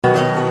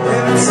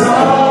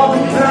all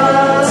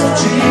because of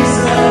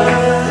Jesus.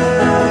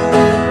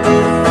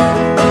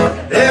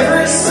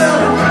 Every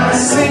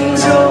sunrise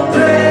sings your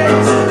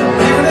praise.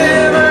 The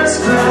universe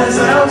cries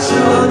out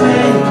your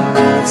name.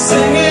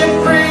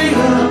 Singing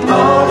freedom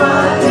all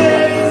my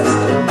days.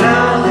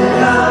 Now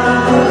that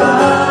I'm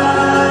alive.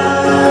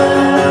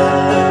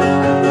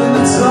 And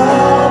it's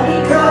all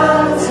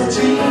because of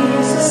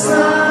Jesus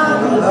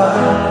I'm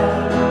alive.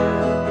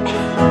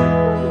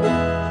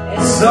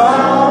 It's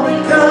all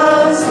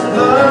because the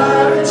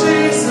blood of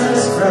Jesus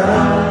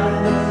Christ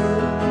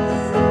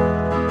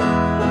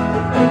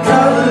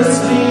covers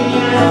me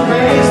and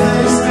raised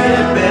this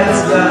dead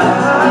man's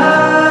life.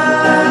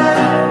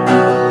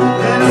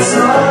 And it's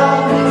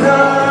all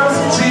because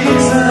of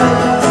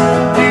Jesus.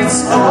 It's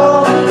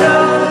all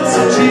because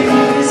of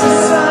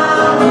Jesus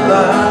I'm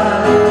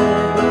alive.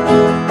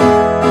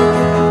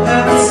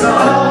 And it's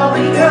all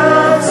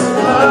because of the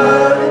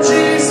blood of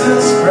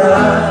Jesus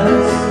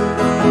Christ.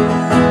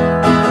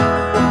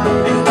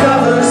 It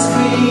covers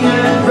me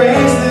and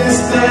raised this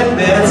dead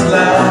man's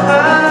life.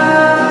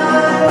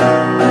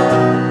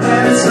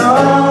 And it's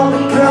all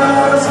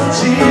because of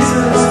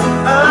Jesus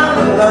I'm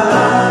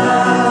alive.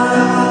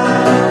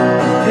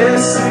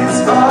 Yes,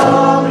 it's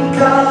all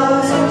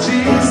because of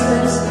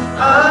Jesus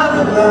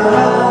I'm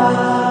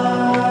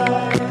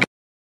alive.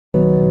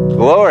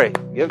 Glory.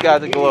 Give God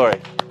the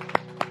glory.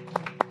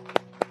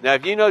 Now,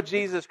 if you know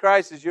Jesus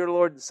Christ as your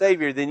Lord and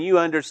Savior, then you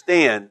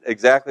understand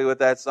exactly what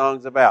that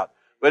song's about.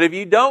 But if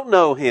you don't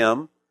know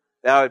Him,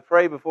 now I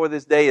pray before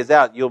this day is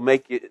out, you'll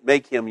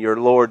make Him your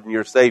Lord and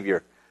your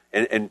Savior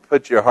and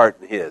put your heart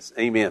in His.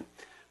 Amen.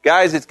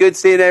 Guys, it's good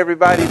seeing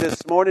everybody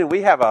this morning.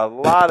 We have a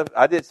lot of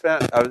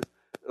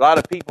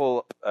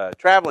people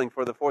traveling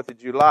for the 4th of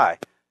July.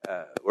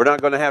 We're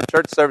not going to have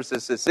church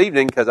services this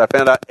evening because I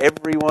found out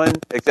everyone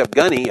except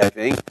Gunny, I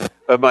think,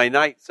 of my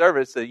night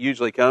service that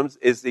usually comes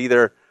is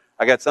either,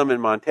 I got some in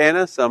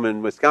Montana, some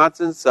in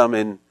Wisconsin, some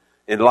in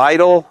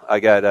Lytle. I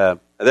got,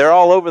 they're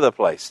all over the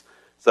place.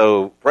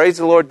 So praise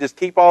the Lord. Just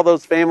keep all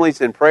those families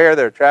in prayer.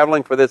 They're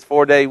traveling for this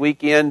 4-day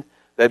weekend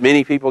that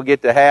many people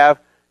get to have.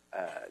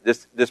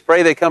 Just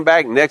pray they come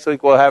back. Next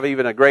week we'll have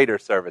even a greater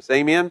service.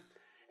 Amen.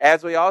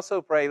 As we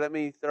also pray, let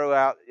me throw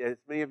out, as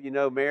many of you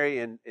know, Mary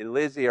and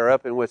Lizzie are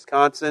up in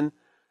Wisconsin.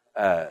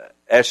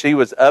 As she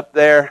was up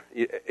there,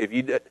 if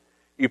you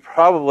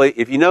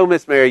know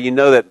Miss Mary, you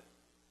know that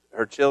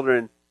her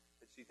children,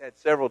 she's had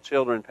several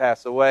children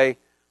pass away.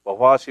 But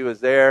while she was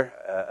there,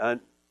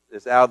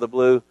 it's out of the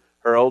blue,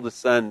 her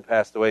oldest son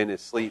passed away in his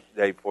sleep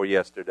the day before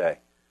yesterday.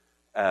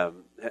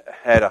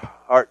 Had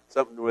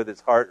something with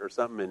his heart or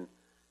something,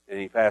 and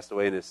he passed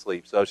away in his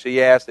sleep. So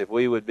she asked if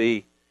we would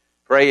be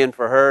praying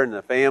for her and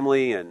the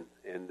family, and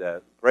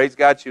praise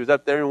God she was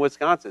up there in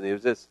Wisconsin. It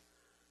was just,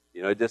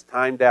 it just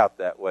timed out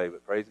that way,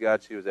 but praise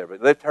God she was there.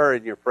 But lift her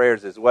in your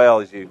prayers as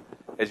well as you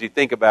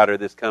think about her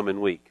this coming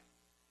week.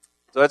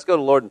 So let's go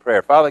to the Lord in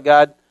prayer. Father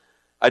God,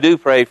 I do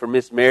pray for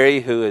Miss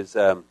Mary, who is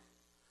who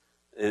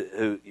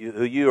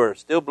you are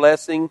still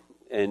blessing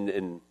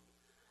and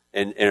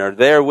are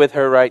there with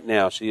her right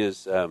now. She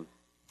is.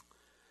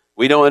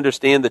 We don't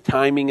understand the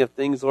timing of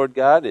things, Lord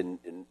God, and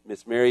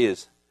Miss Mary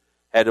has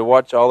had to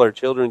watch all her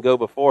children go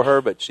before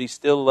her, but she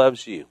still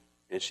loves you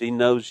and she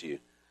knows you,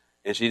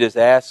 and she just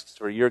asks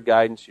for your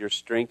guidance, your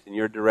strength, and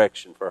your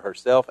direction for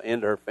herself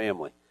and her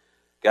family.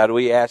 God,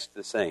 we ask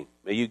the same.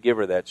 May you give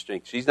her that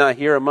strength. She's not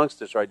here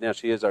amongst us right now.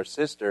 She is our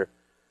sister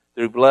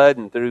through blood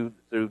and through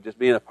just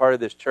being a part of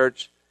this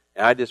church.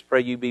 And I just pray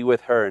you be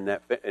with her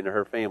and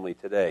her family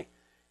today.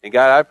 And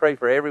God, I pray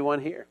for everyone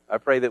here. I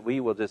pray that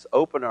we will just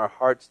open our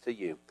hearts to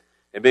you.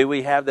 And may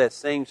we have that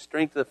same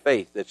strength of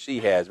faith that she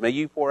has. May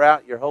you pour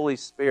out your Holy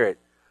Spirit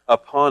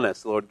upon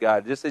us, Lord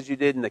God, just as you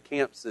did in the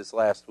camps this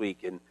last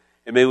week. And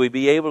may we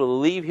be able to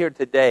leave here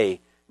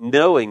today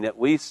knowing that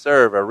we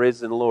serve a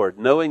risen Lord,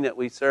 knowing that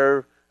we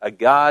serve a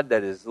God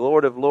that is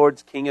Lord of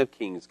Lords, King of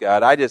Kings,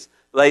 God. I just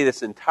lay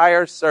this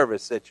entire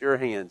service at your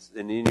hands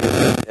and in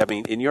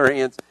your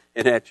hands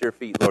and at your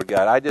feet, Lord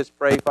God. I just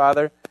pray,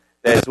 Father,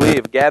 that as we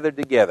have gathered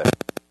together,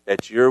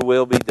 that your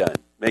will be done.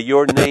 May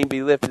your name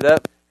be lifted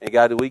up. And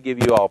God, we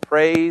give you all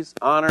praise,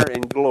 honor,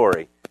 and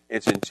glory.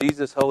 It's in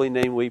Jesus' holy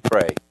name we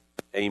pray.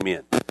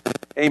 Amen.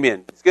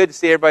 Amen. It's good to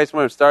see everybody this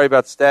morning. I'm sorry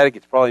about the static.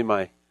 It's probably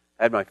I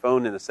had my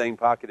phone in the same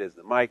pocket as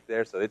the mic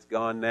there, so it's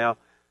gone now.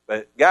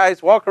 But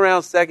guys, walk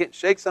around a second,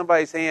 shake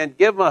somebody's hand,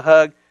 give them a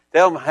hug,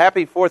 tell them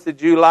happy 4th of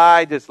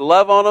July, just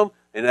love on them,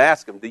 and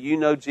ask them, do you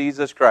know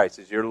Jesus Christ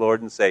as your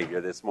Lord and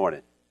Savior this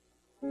morning?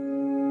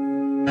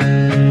 When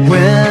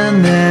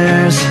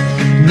there's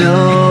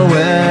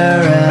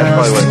nowhere else That's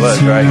probably what it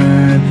was, right?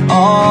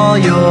 All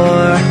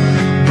your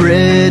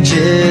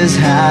bridges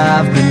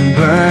have been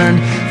burned.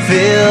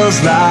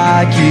 Feels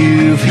like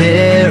you've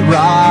hit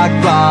rock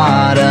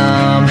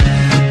bottom.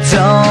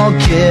 Don't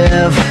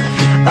give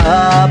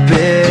up,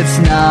 it's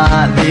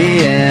not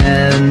the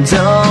end.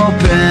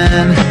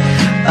 Open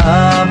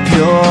up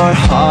your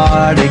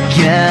heart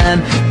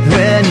again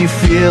when you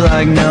feel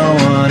like no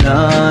one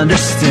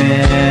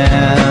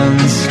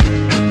understands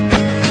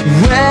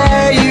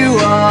where you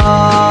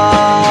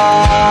are.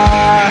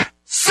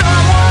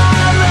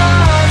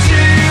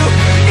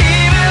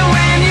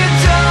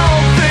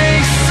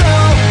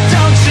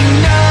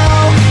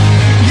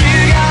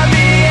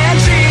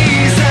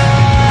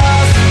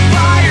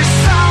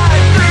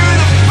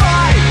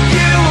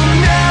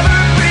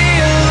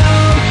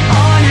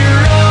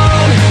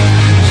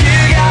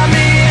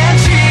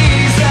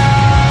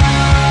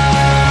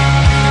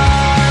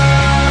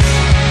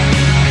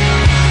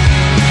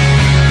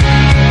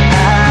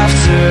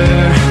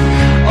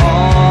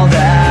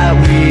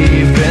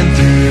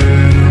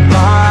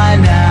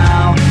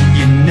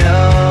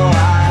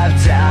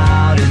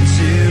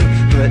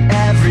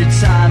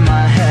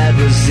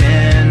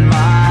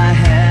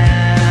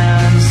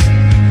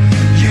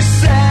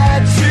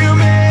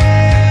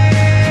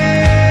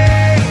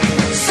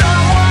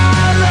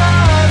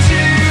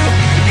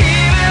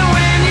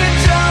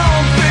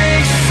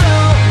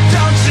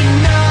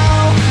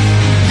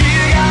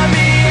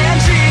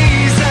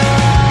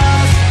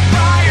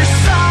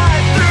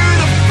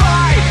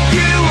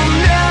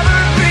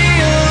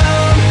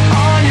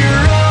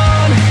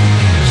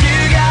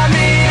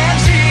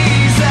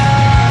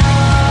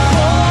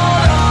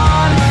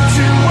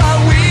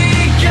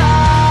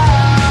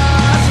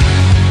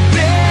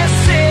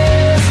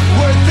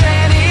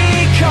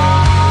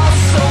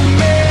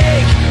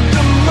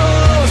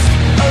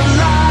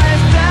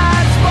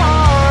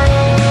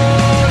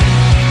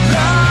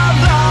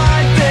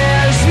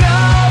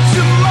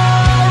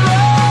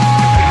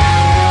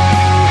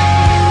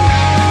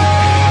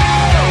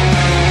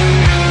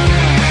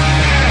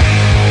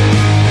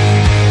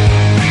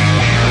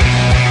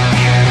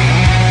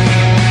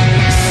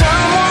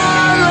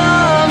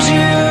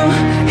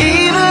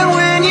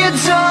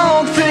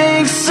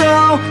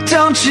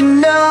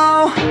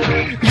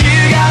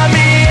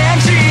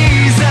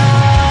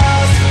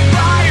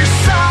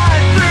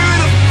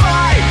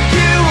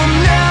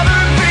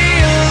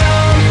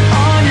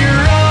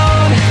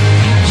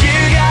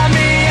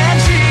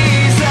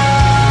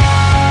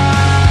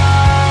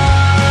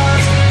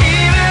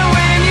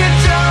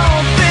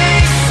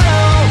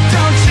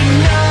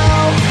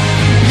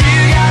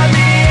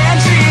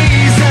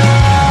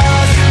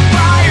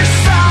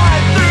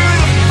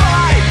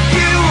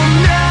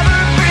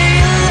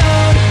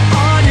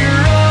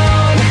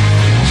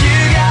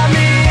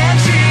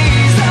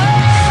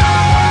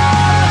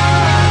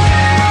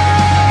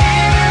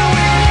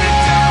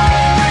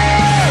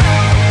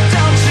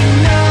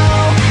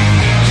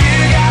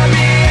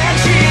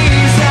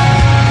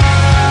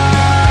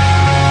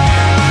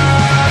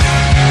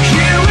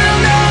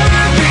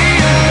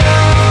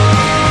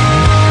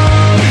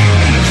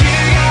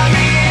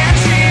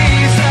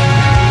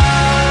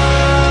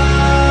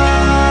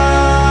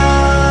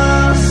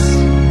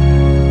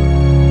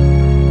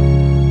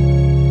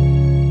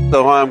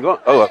 why I'm going.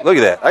 Oh, look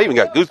at that. I even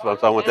got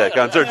goosebumps. I want that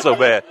concert so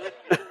bad.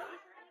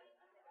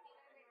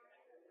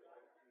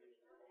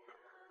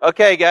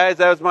 Okay, guys,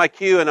 that was my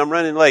cue, and I'm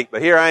running late,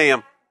 but here I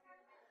am.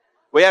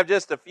 We have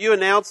just a few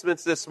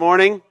announcements this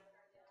morning.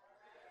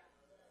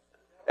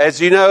 As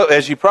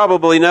you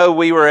probably know,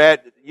 we were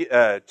at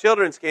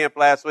children's camp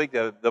last week.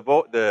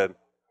 The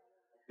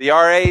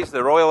RAs,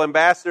 the Royal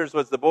Ambassadors,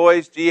 was the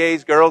boys,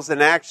 GAs, girls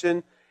in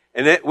action.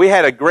 And we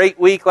had a great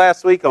week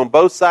last week on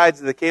both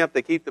sides of the camp.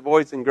 They keep the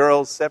boys and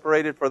girls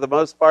separated for the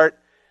most part.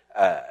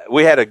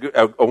 We had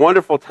a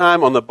wonderful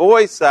time. On the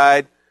boys'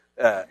 side,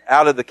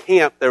 out of the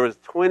camp, there was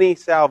 20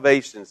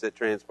 salvations that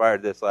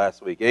transpired this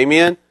last week.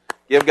 Amen?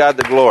 Give God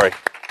the glory.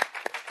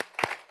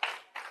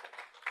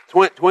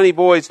 20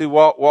 boys who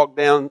walked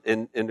down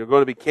and they're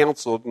going to be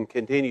counseled and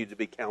continue to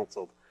be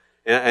counseled.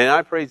 And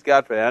I praise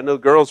God for that. I know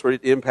girls were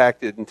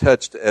impacted and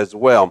touched as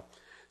well.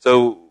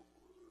 So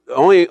the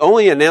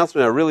only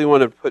announcement I really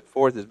want to put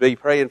forth is be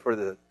praying for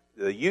the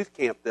youth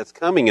camp that's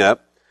coming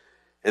up.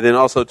 And then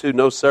also, too,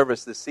 no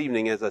service this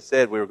evening. As I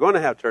said, we were going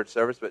to have church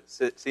service, but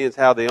seeing as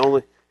how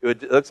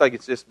it looks like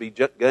it's just be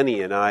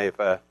Gunny and I if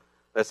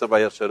unless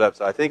somebody else showed up.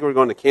 So I think we're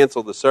going to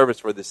cancel the service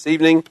for this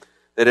evening,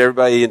 that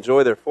everybody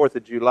enjoy their 4th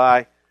of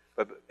July.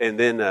 And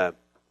then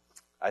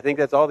I think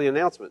that's all the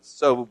announcements.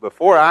 So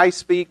before I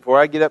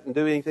get up and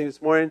do anything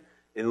this morning,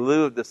 in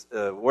lieu of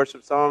the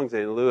worship songs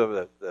and in lieu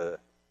of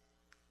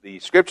the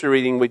scripture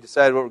reading, we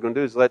decided what we're going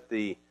to do is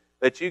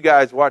let you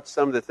guys watch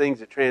some of the things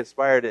that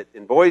transpired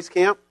in boys'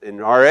 camp, in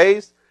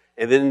RAs,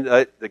 and then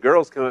the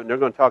girls come up and they're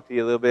going to talk to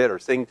you a little bit or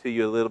sing to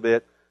you a little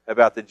bit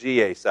about the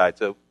GA side.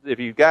 So if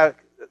you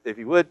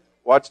would,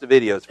 watch the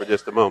videos for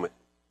just a moment.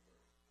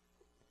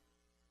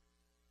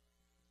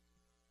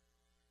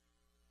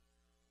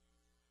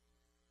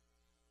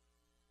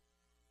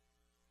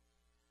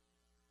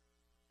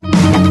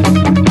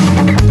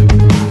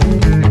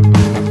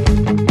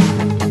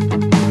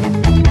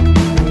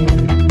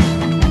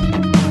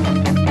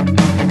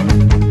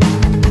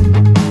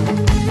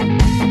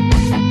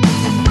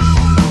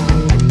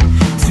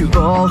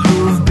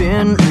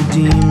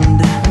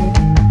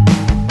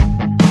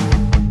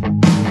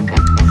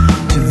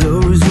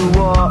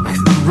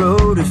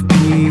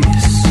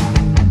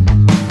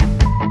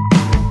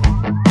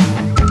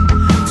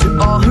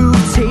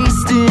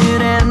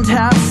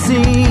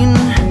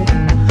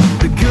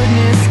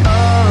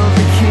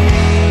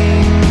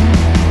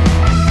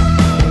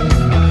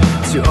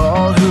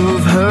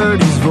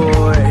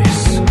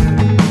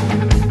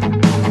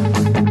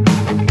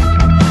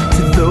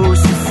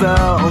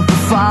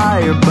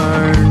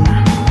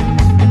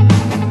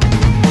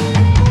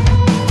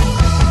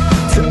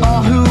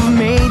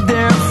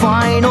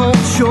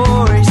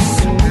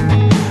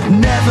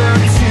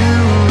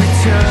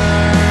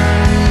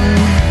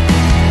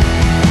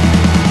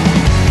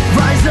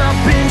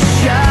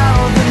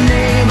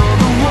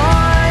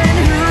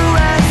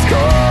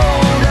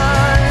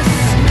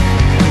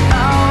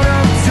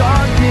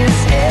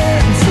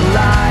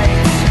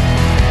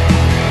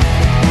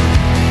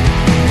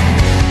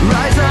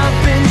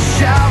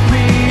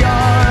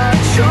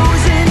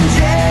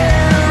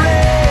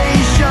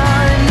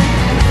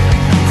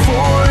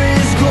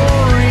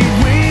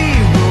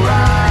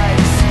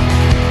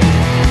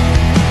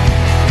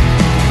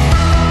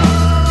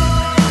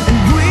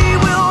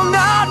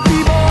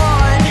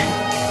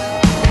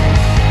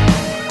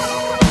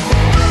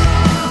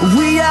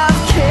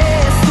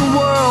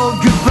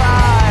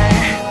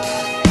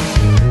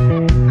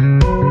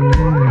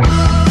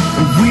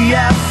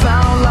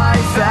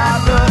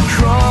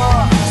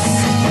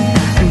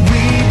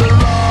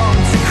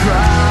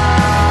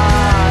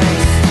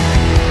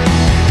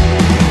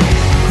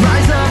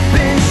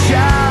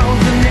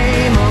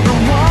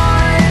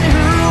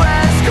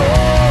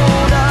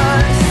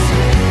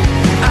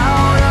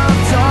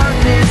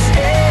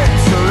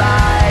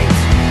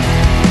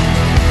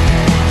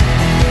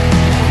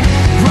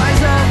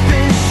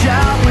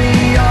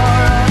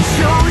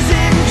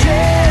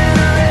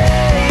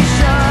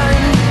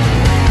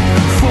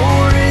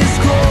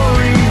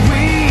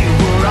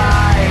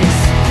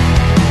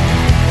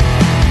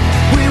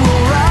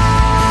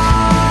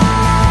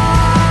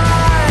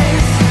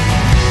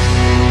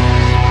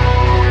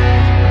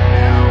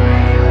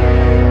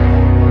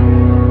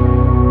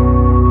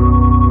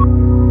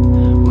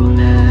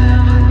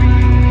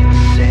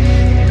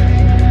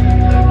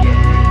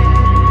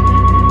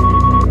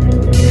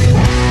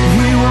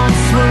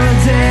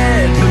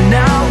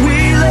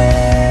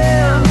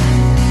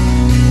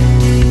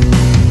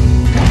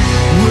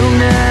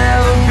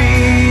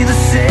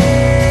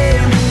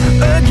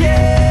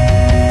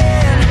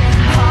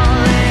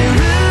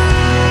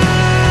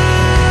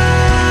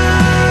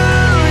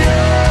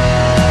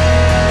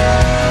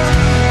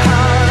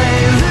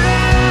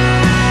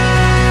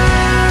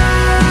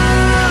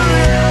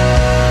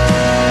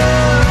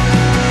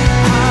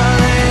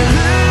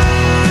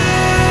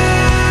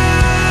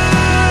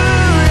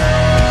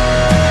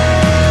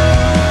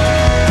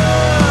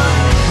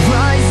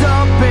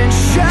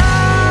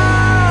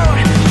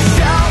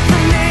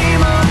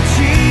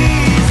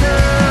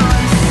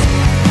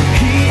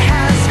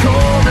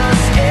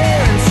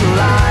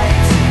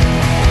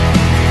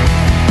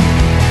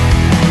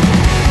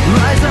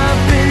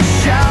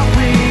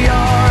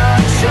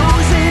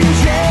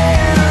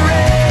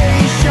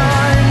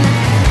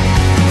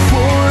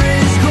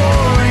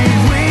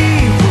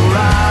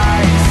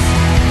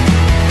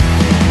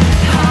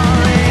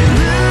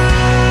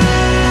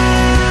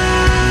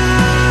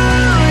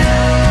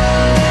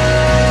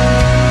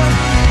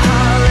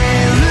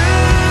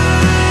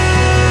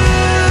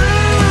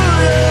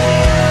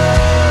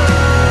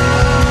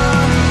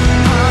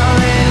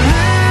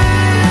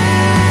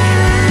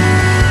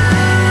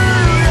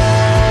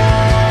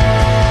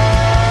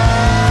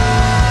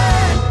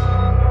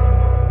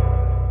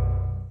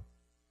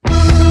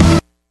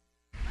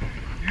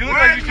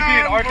 should be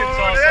in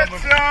Arkansas somewhere.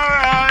 It's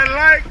alright,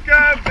 like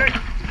a big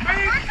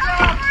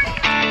pizza.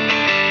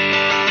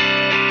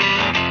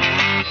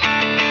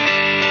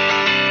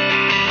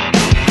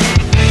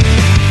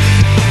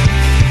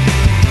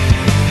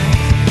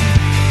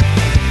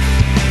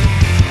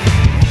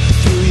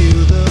 Through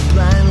you the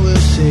blind will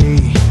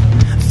see,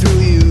 through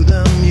you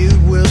the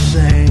mute will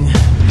sing,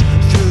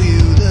 through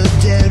you the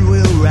dead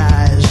will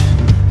rise,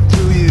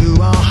 through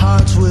you our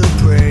hearts will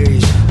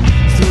praise,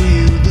 through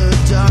you the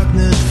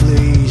darkness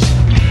flees,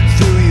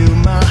 through you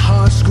my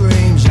heart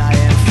screams I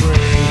am free.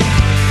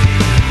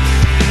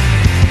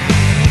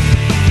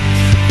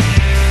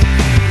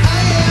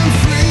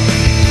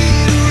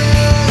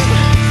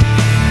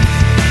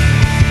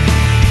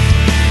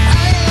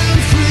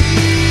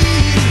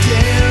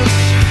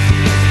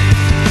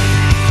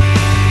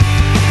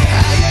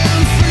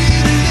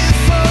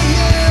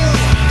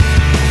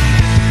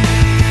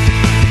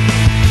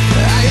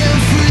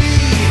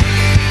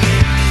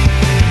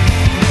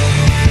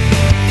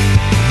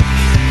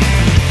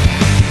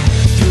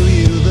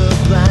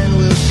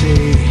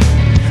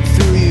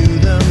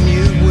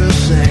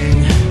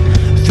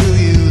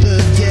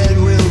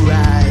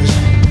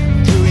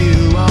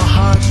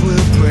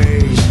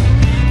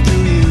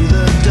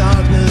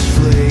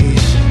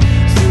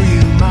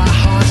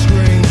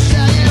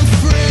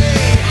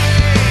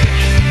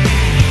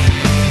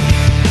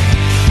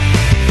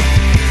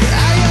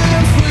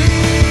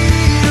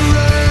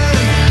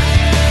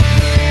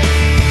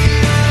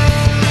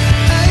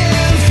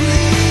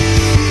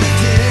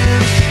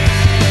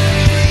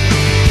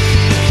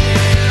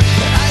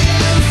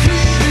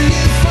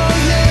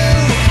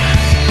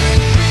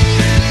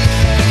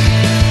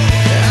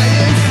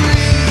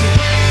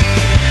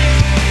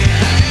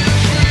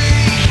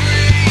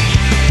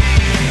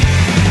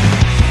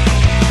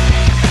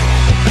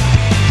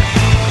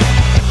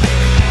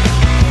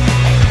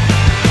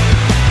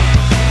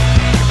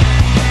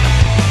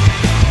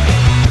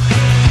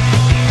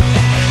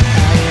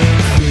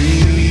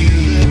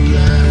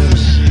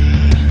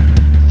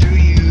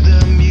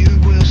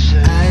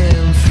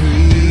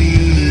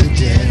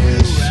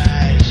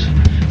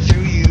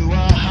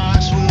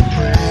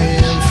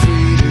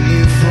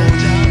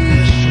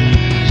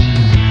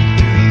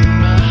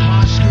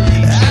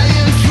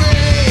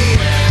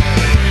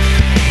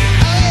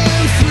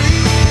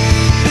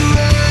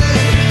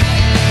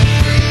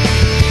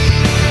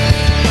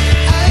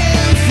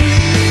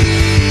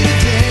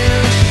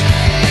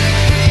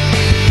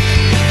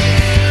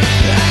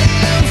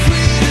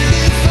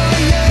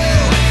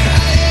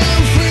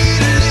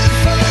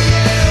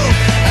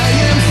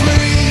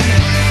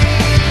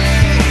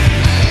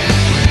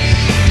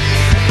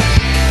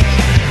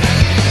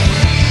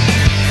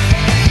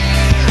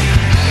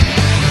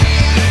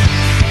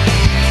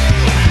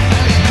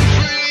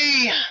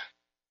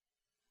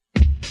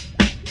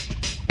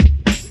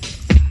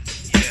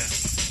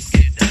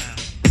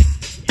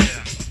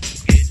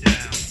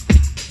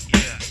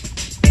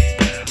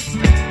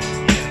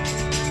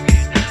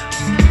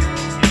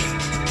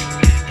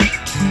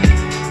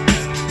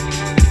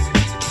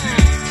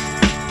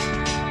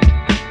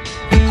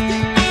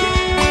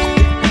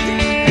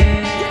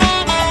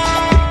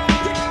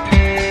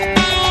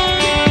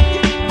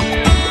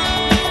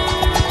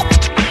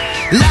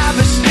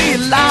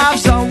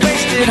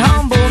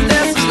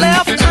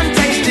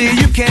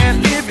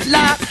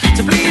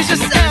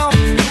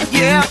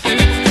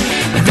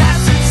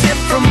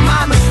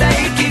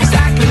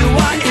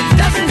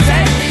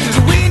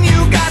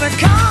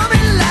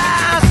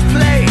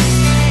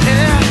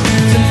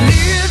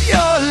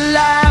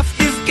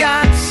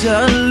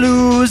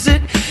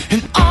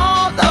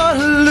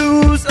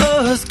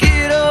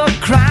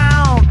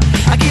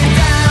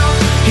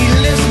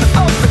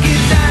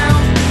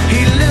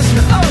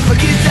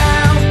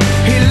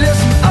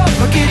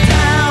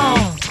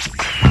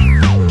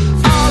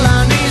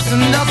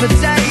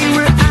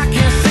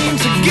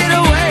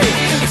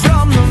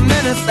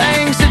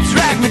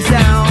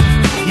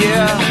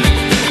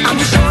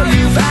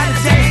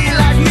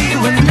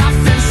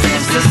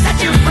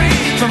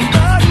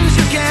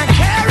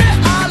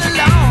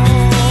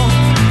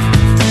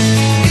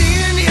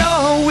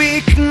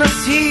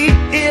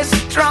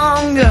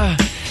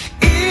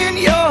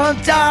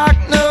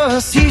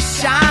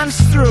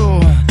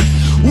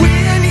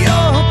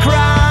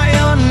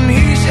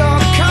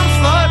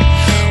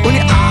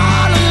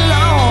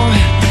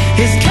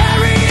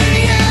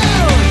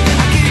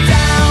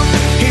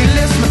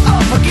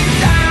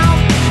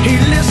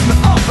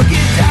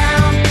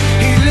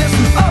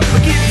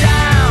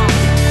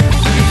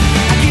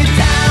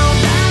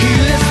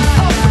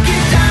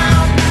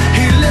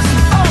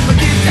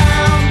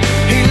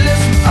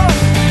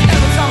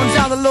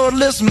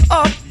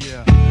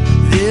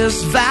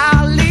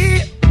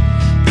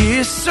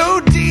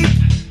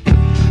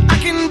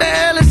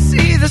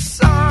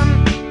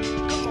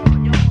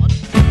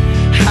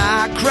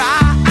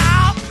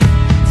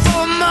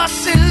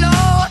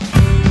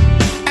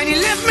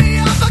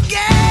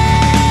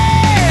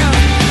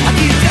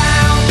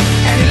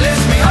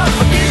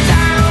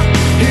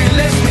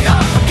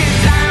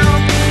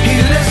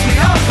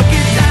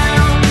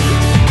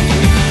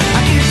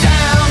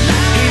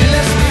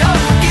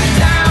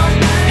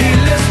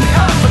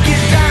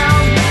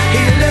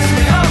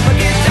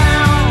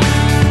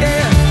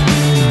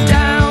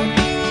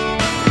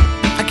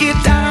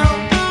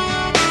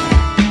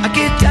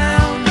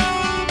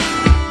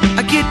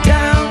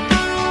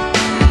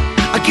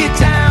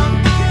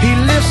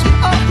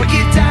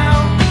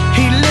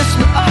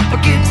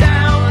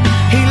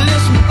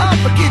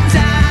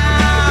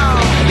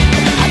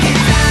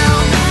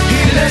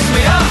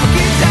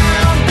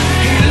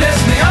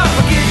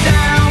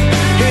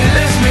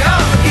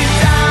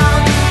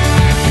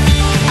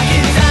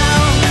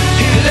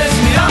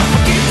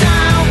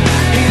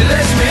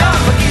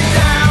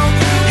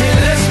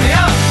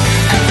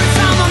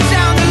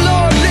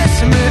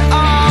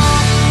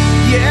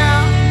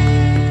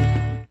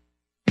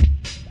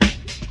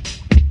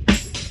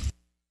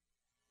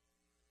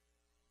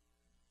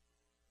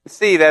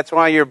 see, that's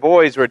why your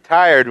boys were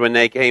tired when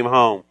they came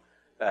home.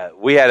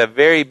 We had a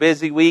very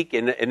busy week,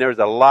 and there was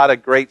a lot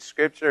of great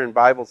scripture and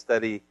Bible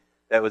study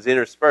that was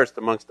interspersed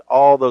amongst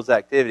all those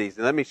activities.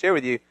 And let me share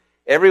with you,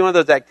 every one of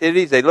those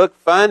activities, they look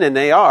fun, and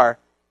they are,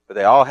 but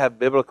they all have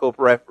biblical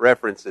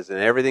references, and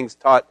everything's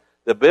taught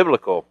the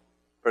biblical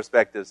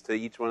perspectives to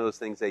each one of those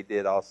things they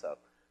did also.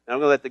 Now I'm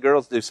going to let the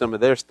girls do some of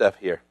their stuff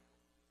here.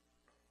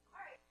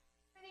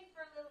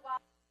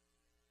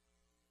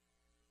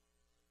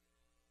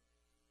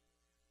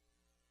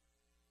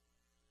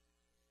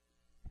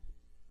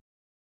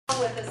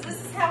 With us.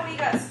 This is how we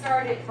got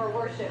started for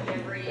worship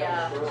every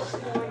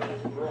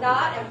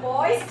not and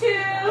boys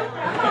too.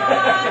 Come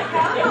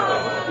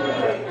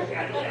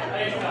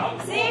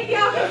on. See if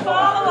y'all can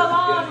follow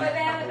along with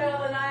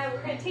Annabelle and I.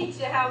 We're going to teach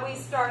you how we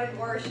started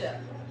worship.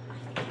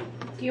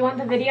 Do you want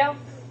the video?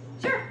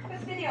 Sure, put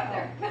the video up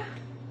there.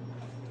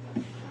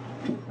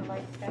 The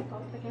lights back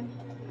off again.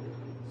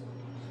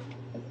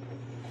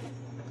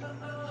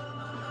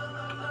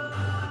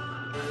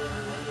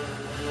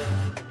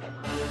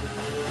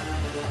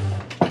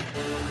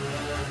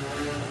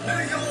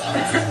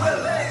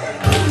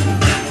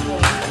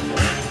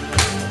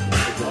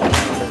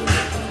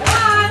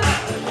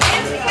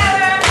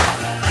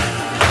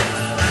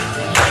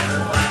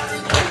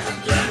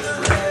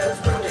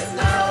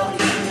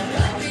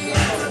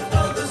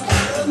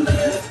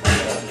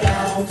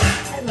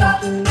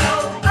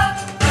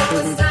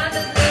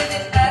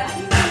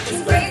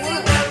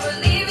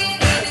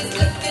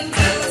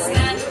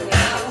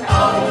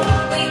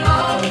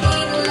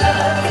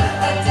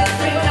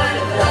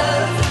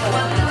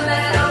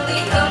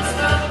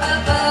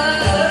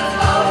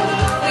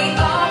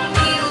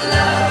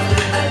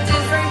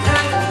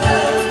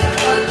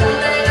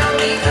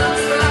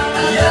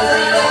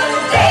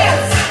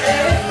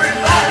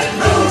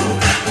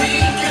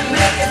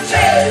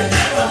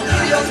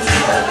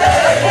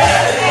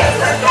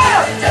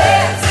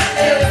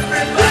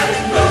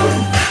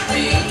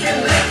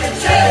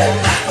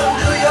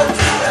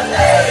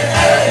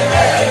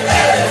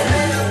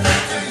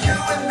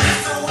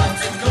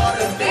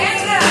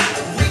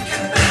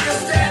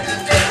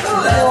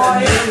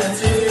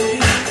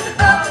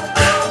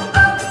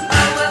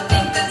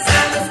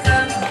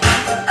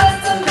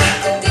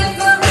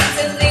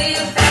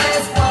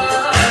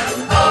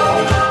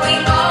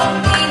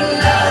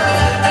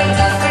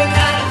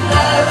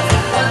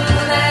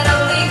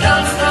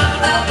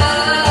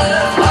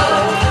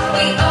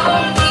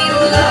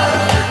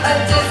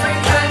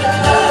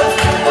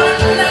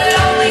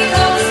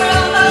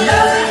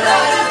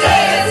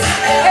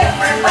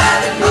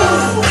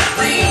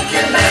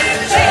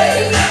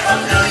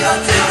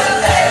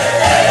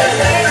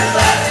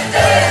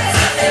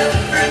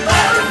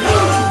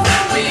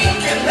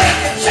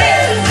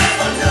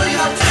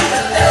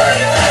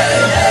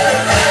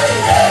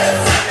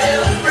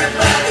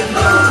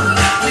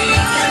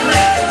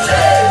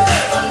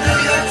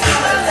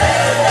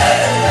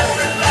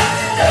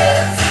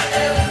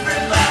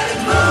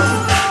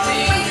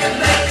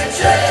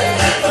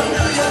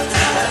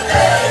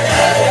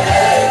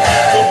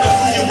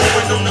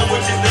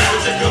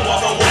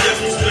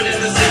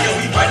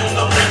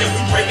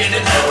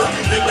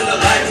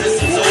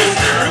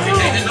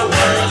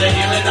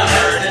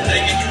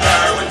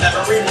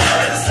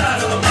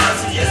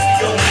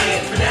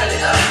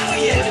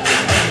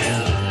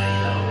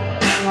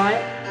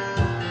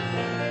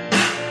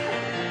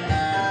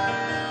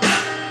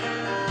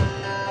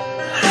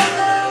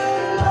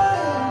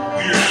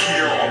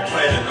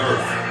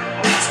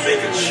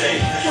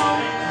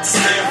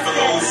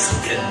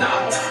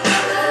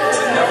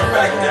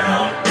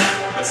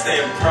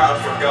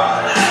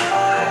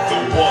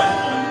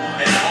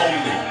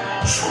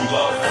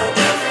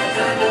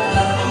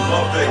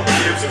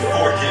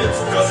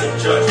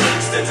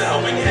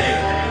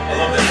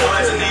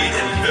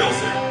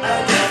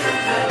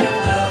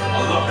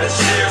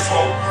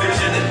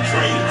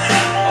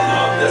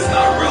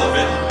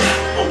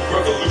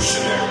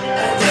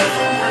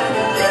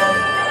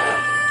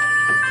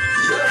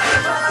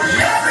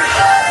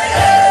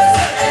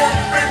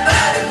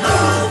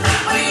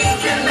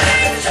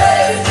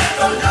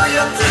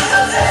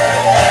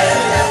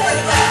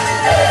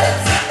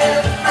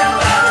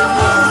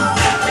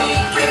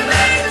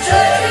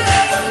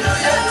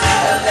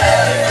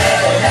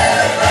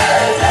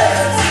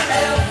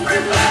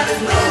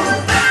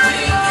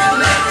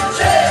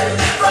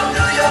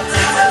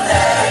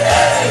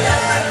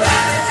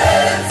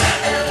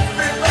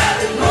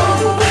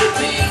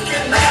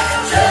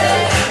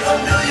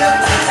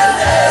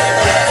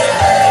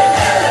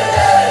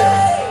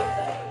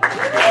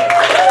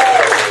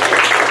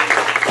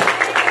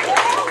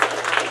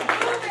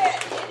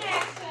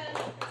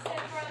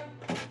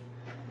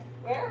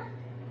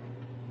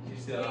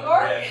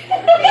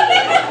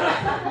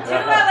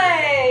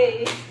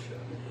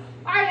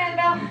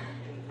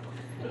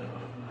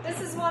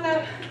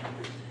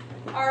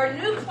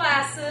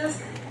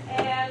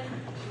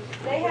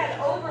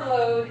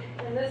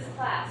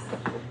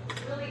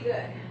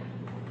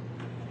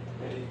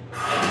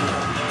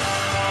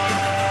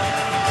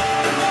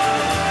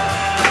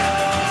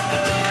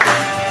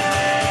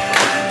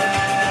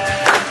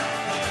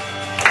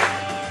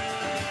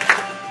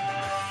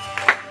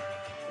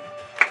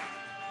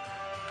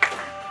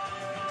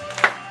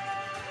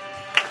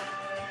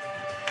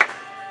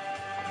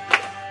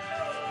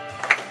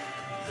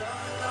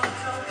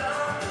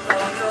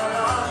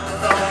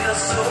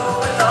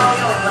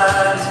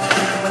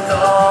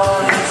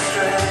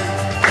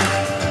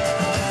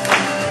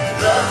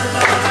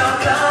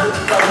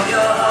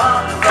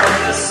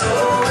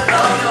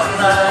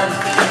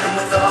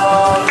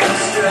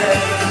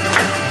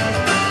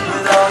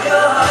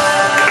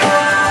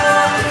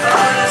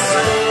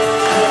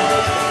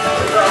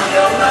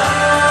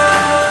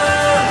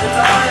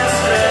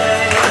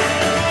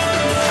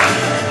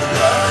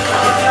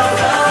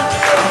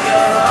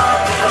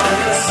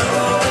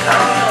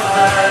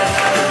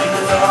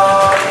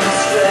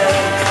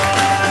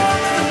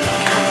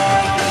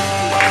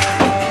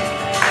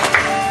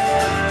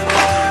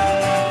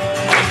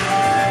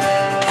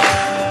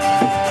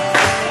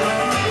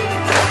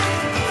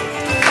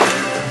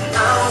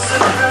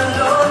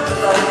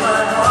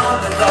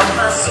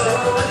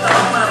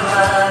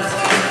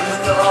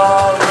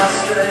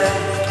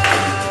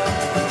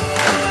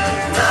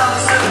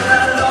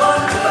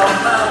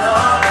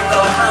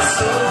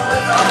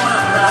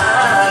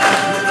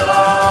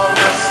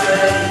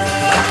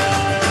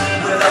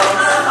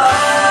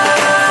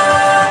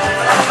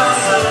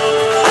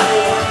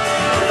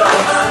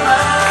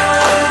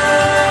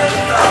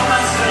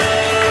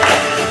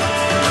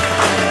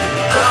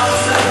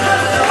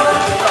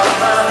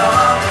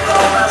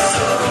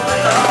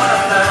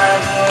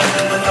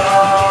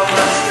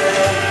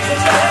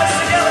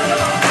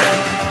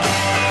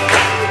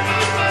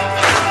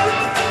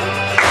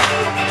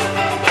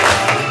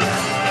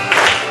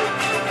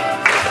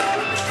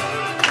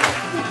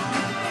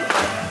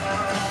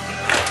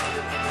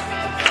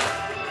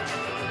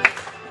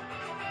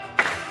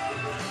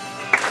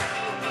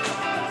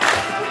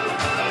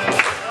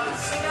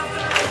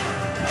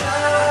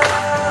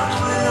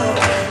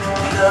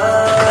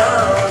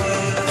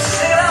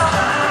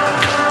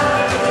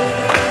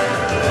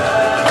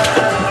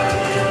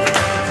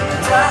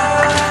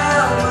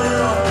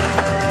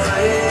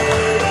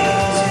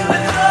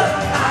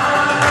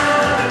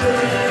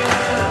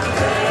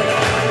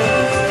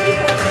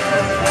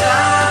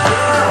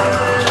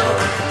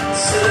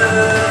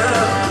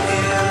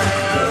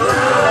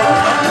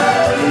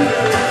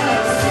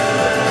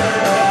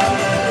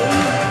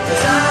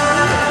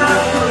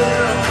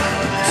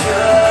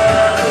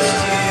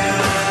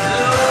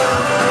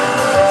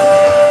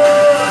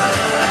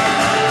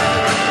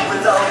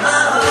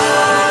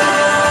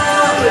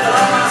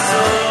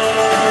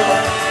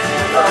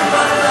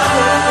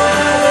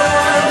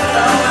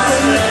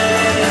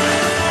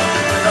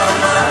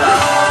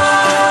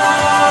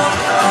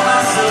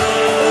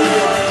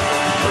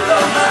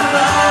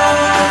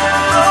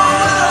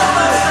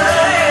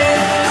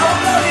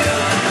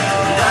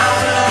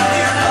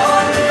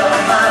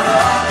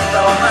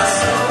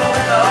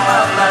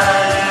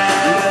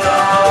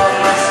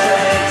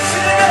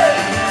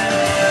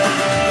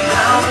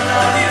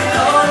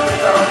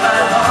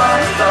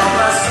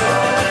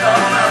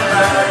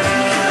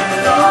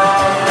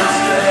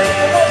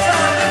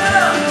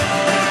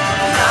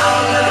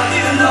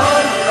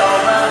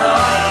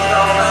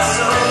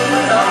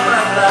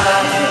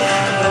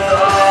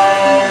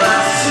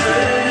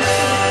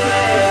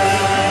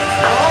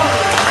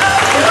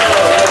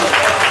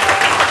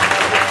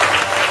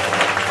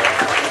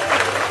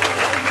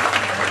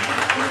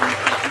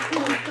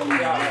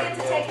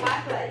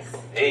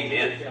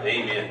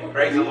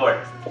 Praise the Lord.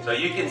 So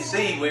you can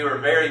see we were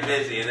very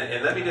busy.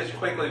 And let me just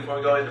quickly, before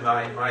we go into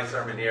my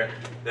sermon here,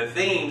 the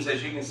themes,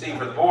 as you can see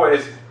for the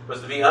boys,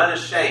 was to be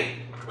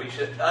unashamed. We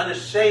should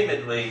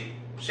unashamedly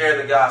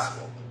share the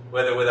gospel,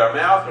 whether with our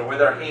mouth or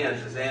with our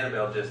hands, as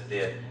Annabelle just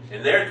did.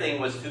 And their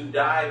thing was to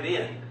dive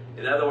in.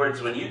 In other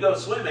words, when you go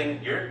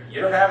swimming,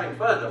 you're having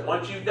fun. But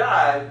once you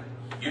dive,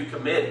 you've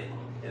committed.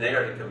 And they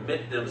are to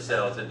commit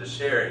themselves into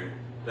sharing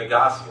the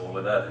gospel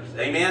with others.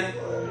 Amen?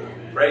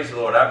 Praise the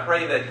Lord. I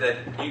pray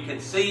that you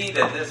can see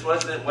that this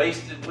wasn't a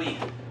wasted week.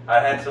 I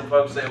had some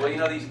folks say, well, you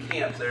know, these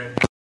camps, they're a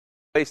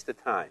waste of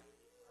time.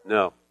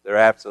 No, they're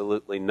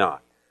absolutely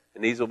not.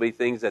 And these will be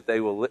things that they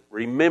will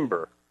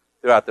remember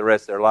throughout the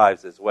rest of their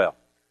lives as well.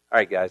 All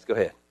right, guys, go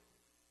ahead.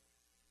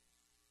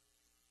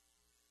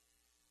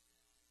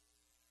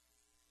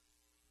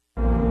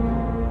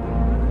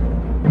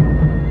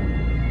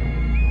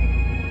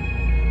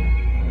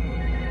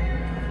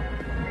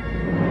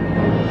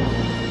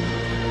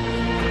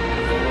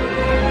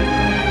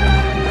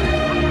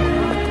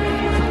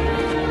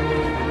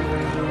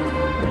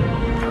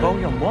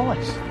 William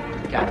Wallace.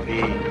 Can't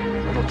be.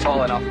 Not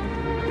tall enough.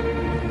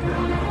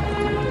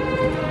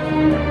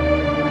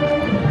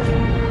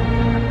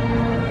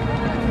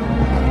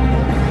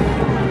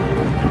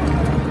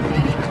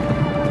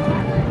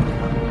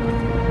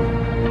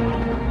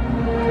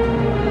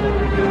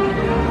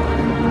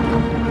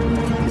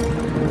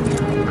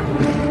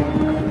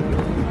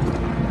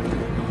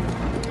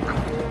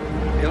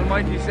 The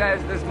Almighty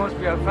says this must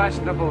be a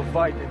fashionable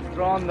fight. It's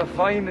drawn the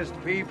finest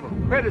people.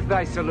 Where is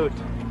thy salute?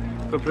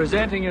 For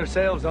presenting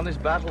yourselves on this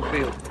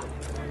battlefield.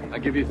 I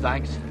give you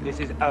thanks.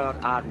 This is our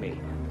army.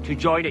 To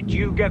join it,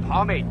 you give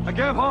homage. I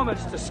give homage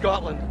to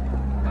Scotland.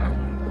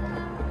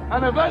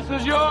 And if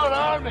this is your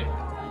army,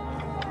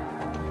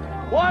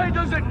 why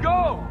does it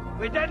go?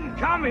 We didn't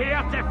come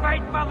here to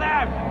fight for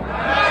them.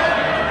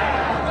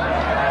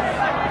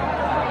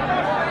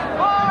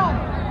 Oh!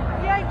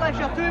 The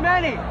English are too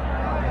many.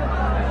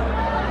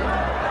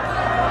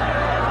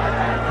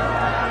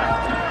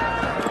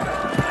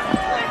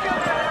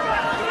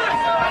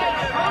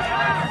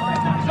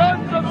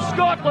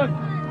 Scotland!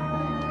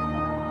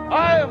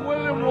 I am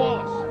William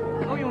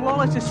Wallace. William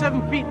Wallace is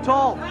 7 feet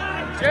tall.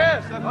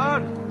 Yes, I've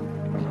heard.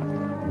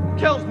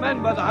 Kills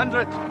men by the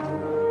hundred.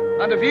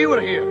 And if he were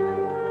here,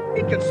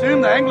 he'd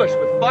consume the English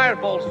with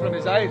fireballs from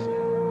his eyes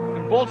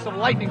and bolts of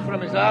lightning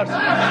from his arse.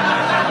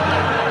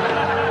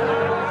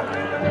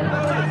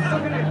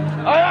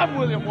 I am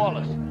William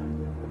Wallace.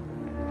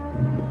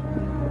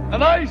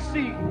 And I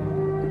see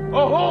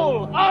a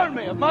whole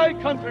army of my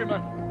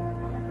countrymen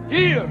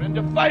here in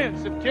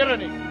defiance of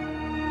tyranny.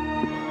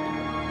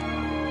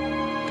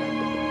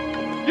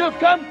 You've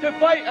come to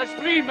fight as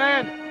free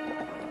men.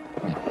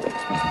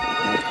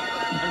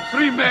 And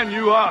free men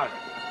you are.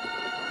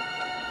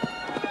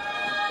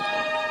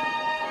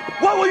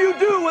 What will you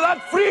do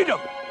without freedom?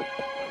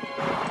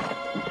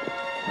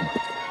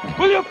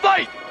 Will you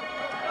fight?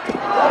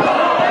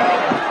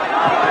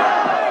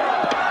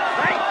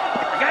 Fight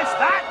against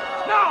that?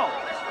 No!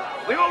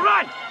 We will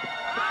run!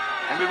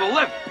 And we will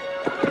live.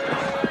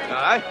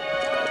 Aye.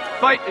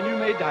 Fight and you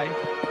may die.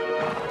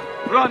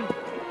 Run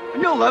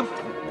and you'll live.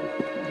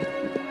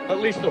 At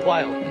least a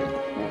while.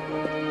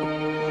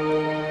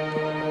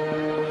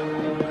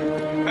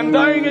 And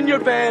dying in your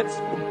beds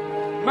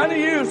many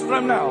years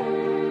from now,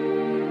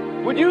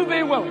 would you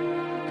be willing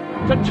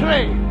to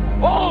trade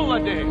all the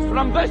days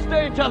from this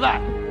day to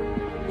that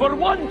for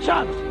one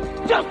chance,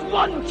 just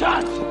one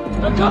chance,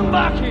 to come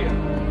back here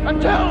and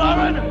tell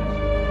our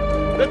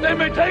enemies that they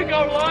may take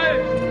our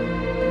lives,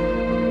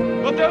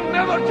 but they'll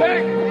never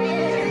take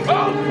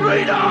our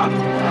freedom!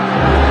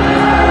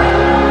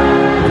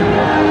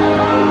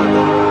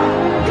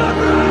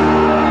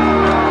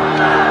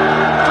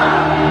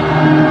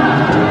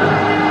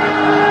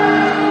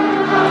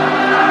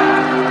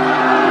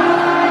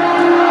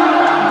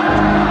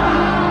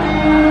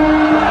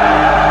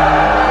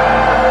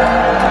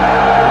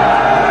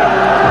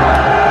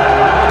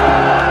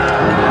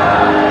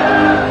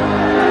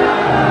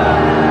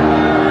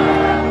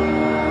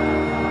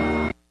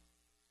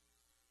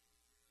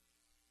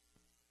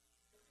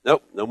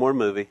 Nope, no more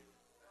movie.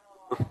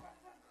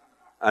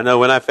 I know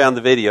when I found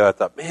the video, I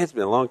thought, man, it's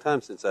been a long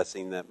time since I've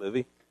seen that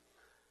movie.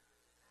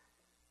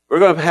 We're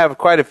going to have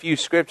quite a few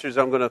scriptures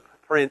I'm going to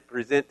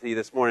present to you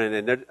this morning,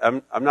 and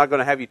I'm not going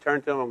to have you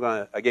turn to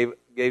them. I gave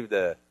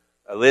a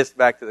list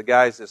back to the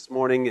guys this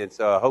morning, and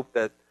so I hope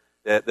that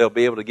they'll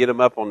be able to get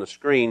them up on the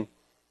screen.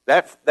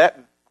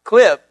 That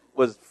clip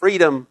was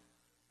Freedom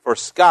for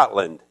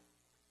Scotland.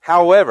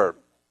 However,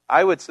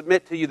 I would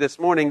submit to you this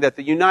morning that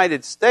the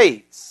United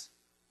States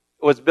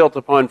was built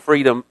upon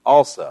freedom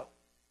also.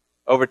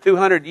 Over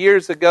 200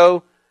 years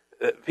ago,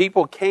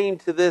 people came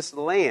to this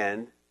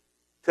land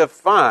to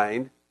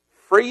find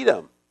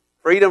freedom.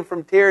 Freedom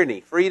from tyranny,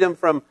 freedom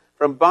from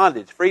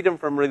bondage, freedom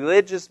from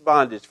religious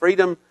bondage,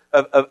 freedom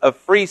of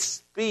free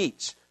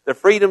speech, the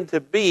freedom to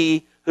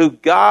be who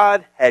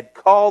God had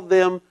called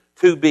them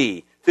to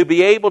be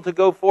able to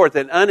go forth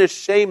and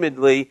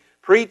unashamedly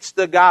preach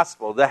the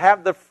gospel, to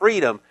have the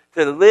freedom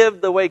to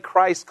live the way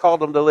Christ called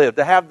them to live,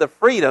 to have the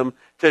freedom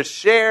to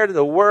share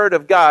the word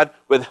of God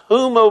with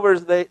whomever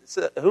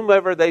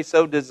they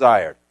so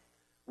desired.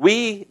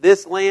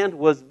 This land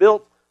was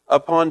built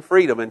upon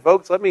freedom. And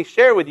folks, let me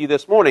share with you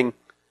this morning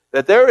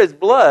that there is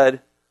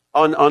blood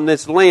on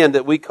this land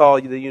that we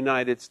call the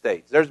United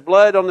States. There's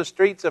blood on the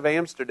streets of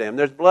Amsterdam.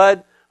 There's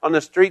blood on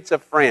the streets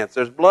of France.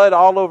 There's blood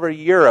all over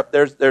Europe.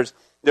 There's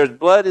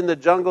blood in the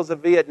jungles of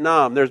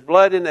Vietnam. There's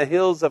blood in the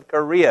hills of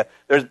Korea.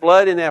 There's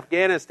blood in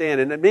Afghanistan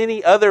and in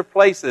many other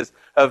places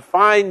of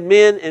fine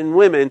men and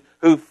women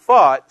who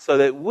fought so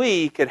that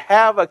we could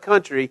have a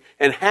country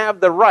and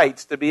have the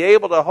rights to be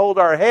able to hold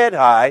our head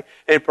high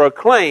and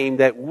proclaim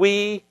that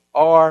we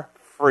are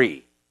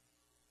free.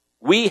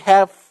 We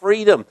have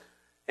freedom.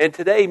 And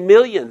today,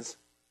 millions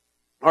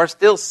are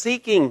still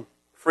seeking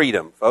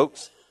freedom,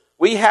 folks.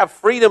 We have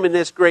freedom in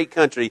this great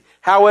country.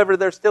 However,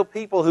 there's still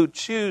people who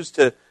choose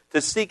to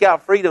seek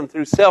out freedom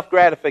through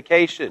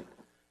self-gratification.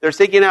 They're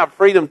seeking out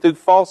freedom through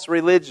false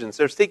religions.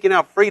 They're seeking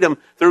out freedom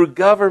through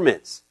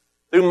governments,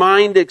 through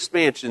mind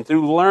expansion,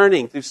 through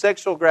learning, through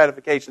sexual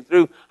gratification,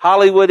 through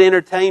Hollywood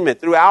entertainment,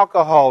 through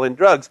alcohol and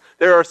drugs.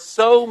 There are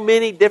so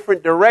many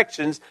different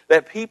directions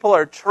that people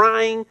are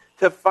trying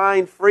to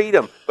find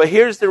freedom. But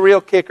here's the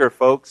real kicker,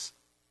 folks.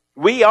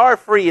 We are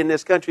free in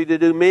this country to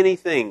do many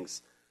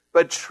things.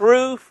 But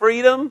true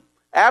freedom,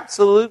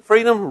 absolute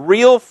freedom,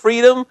 real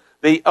freedom,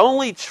 the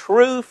only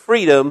true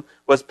freedom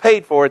was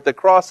paid for at the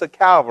cross of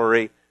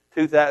Calvary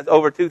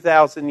over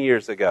 2,000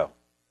 years ago.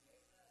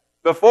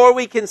 Before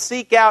we can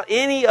seek out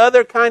any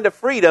other kind of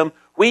freedom,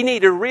 we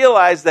need to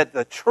realize that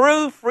the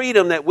true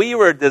freedom that we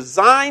were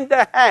designed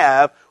to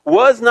have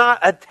was not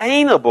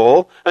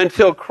attainable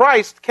until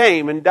Christ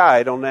came and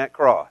died on that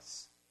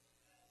cross.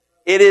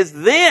 It is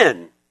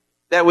then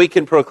that we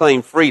can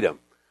proclaim freedom.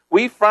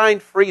 We find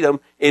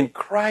freedom in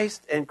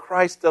Christ and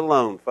Christ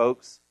alone,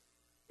 folks.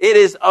 It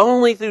is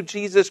only through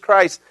Jesus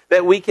Christ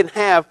that we can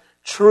have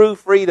true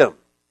freedom.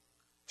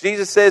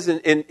 Jesus says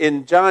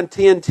in John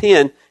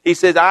 10:10, He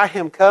says, I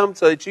am come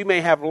so that you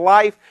may have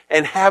life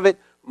and have it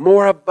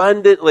more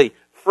abundantly.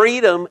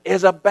 Freedom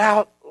is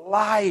about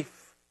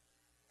life.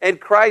 And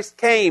Christ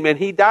came and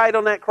He died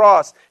on that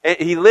cross. And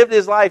He lived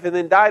His life and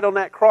then died on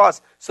that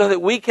cross so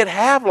that we could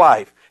have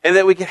life and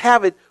that we could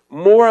have it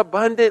more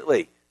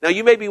abundantly. Now,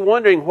 you may be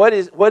wondering, what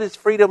does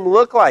freedom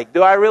look like?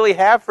 Do I really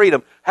have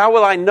freedom? How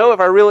will I know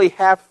if I really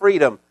have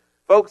freedom?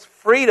 Folks,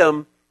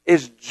 freedom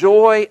is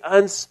joy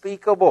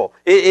unspeakable.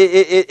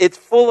 It's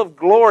full of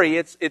glory.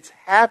 It's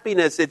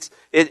happiness.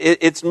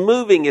 It's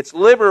moving. It's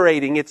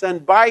liberating. It's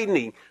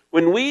unbinding.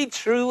 When we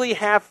truly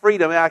have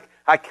freedom,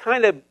 I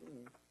kind of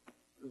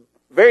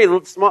very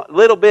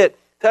little bit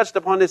touched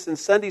upon this in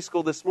Sunday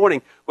school this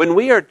morning. When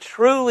we are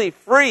truly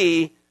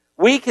free,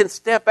 we can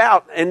step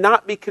out and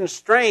not be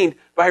constrained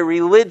by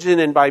religion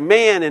and by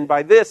man and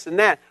by this and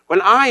that.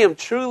 When I am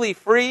truly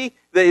free,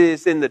 that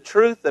is in the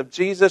truth of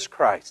Jesus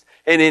Christ.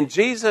 And in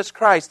Jesus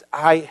Christ,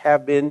 I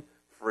have been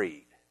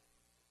freed.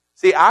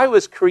 See, I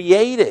was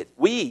created.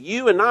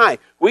 You and I,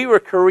 we were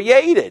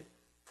created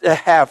to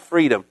have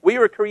freedom. We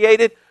were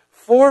created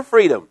for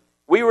freedom.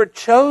 We were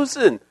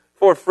chosen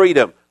for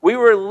freedom. We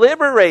were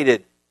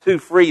liberated to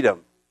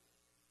freedom.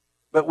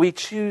 But we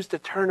choose to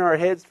turn our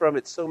heads from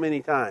it so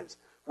many times.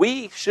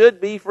 We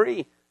should be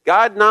free.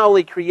 God not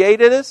only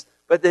created us,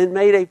 but then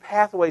made a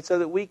pathway so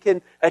that we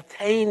can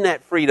attain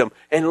that freedom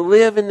and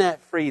live in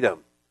that freedom.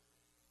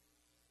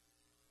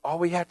 All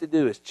we have to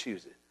do is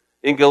choose it.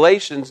 In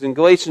Galatians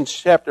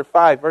chapter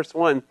 5, verse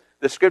 1,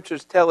 the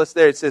scriptures tell us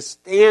there, it says,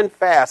 "Stand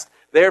fast,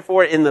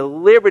 therefore, in the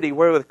liberty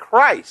wherewith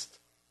Christ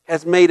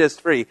has made us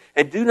free,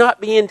 and do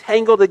not be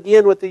entangled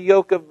again with the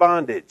yoke of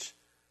bondage."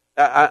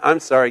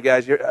 I'm sorry,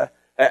 guys.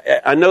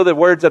 I know the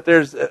words up there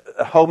is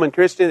Holman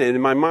Christian, and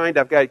in my mind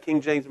I've got King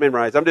James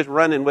memorized. I'm just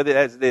running with it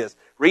as it is.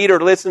 Read or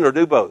listen or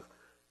do both.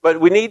 But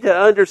we need to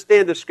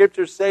understand the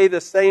scriptures say the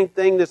same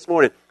thing this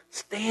morning.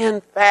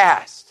 Stand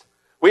fast.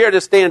 We are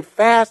to stand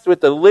fast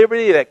with the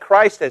liberty that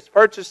Christ has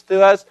purchased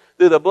to us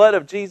through the blood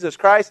of Jesus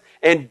Christ,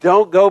 and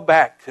don't go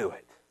back to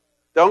it.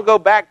 Don't go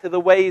back to the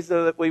ways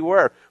that we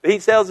were. He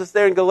tells us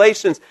there in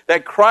Galatians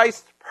that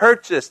Christ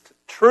purchased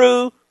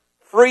true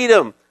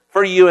freedom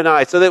for you and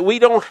I, so that we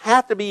don't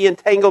have to be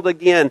entangled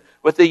again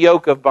with the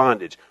yoke of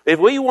bondage. If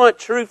we want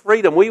true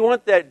freedom, we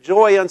want that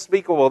joy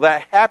unspeakable,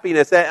 that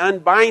happiness, that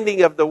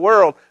unbinding of the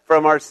world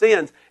from our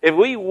sins. If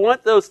we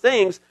want those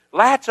things,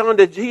 latch on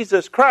to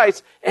Jesus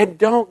Christ and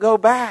don't go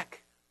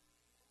back.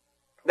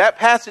 That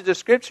passage of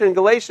Scripture in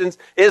Galatians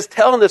is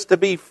telling us to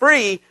be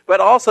free, but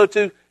also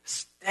to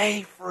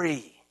stay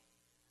free.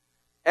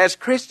 As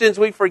Christians,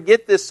 we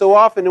forget this so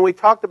often, and we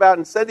talked about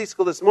in Sunday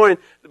school this morning,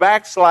 the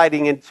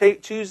backsliding and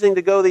choosing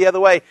to go the other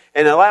way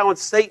and allowing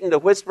Satan to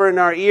whisper in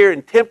our ear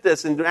and tempt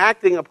us and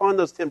acting upon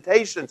those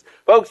temptations.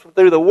 Folks,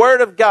 through the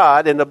Word of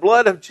God and the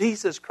blood of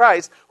Jesus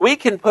Christ, we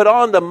can put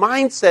on the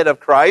mindset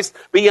of Christ,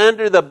 be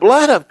under the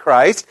blood of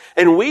Christ,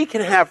 and we can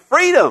have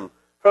freedom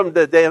from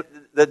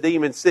the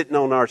demon sitting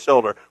on our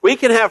shoulder. We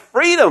can have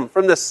freedom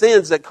from the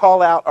sins that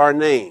call out our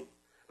name.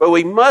 But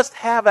we must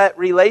have that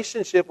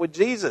relationship with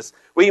Jesus.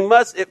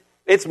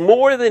 It's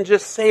more than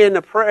just saying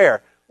a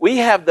prayer. We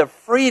have the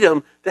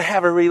freedom to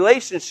have a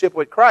relationship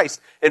with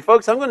Christ. And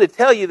folks, I'm going to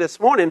tell you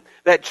this morning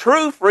that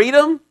true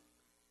freedom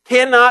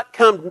cannot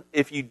come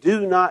if you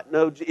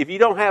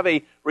don't have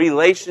a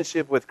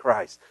relationship with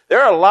Christ.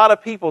 There are a lot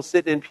of people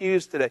sitting in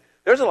pews today.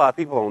 There's a lot of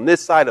people on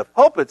this side of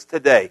pulpits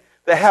today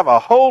that have a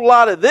whole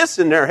lot of this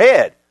in their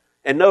head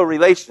and no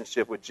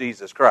relationship with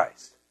Jesus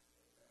Christ.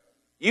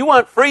 You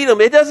want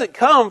freedom, it doesn't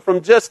come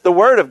from just the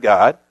Word of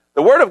God.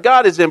 The Word of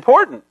God is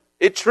important.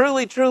 It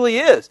truly, truly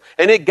is.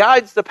 And it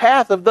guides the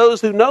path of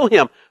those who know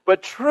Him.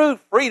 But true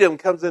freedom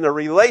comes in a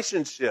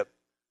relationship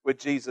with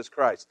Jesus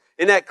Christ.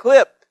 In that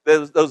clip,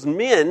 those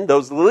men,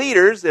 those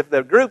leaders,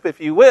 the group,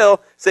 if you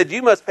will, said,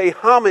 you must pay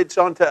homage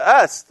unto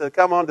us to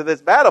come onto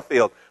this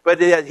battlefield.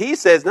 But he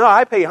says, no,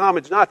 I pay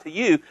homage not to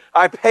you,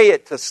 I pay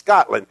it to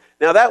Scotland.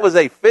 Now that was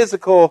a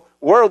physical,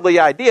 worldly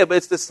idea, but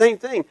it's the same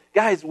thing.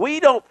 Guys, we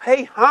don't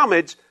pay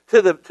homage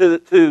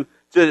to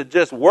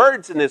just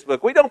words in this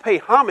book. We don't pay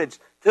homage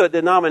to a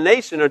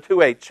denomination or to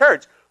a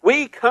church.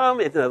 We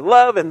come in the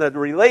love and the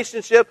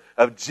relationship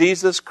of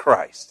Jesus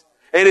Christ.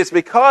 And it's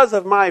because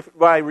of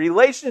my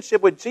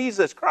relationship with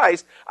Jesus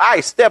Christ,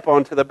 I step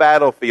onto the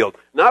battlefield.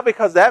 Not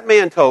because that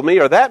man told me,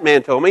 or that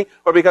man told me,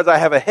 or because I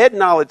have a head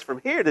knowledge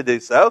from here to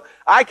do so.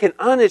 I can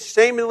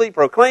unashamedly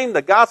proclaim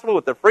the gospel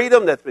with the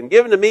freedom that's been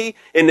given to me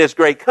in this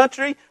great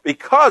country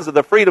because of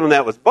the freedom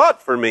that was bought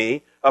for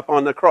me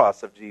upon the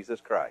cross of Jesus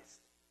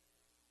Christ.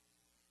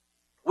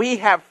 We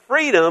have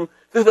freedom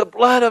through the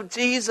blood of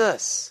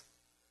Jesus.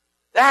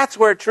 That's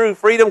where true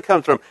freedom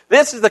comes from.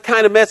 This is the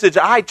kind of message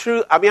I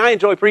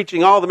enjoy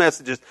preaching all the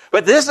messages,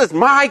 but this is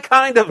my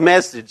kind of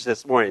message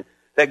this morning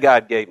that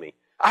God gave me.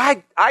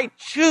 I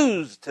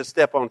choose to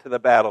step onto the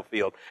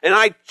battlefield, and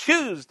I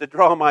choose to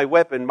draw my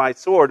weapon, my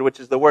sword, which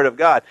is the Word of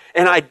God,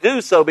 and I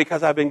do so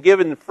because I've been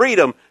given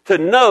freedom to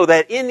know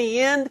that in the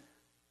end,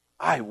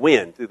 I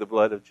win through the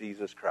blood of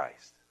Jesus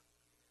Christ.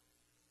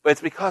 But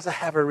it's because I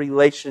have a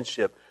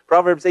relationship.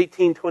 Proverbs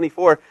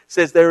 18:24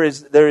 says there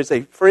is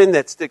a friend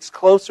that sticks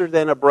closer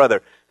than a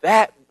brother.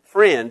 That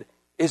friend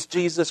is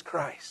Jesus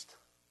Christ.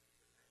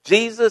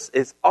 Jesus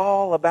is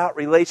all about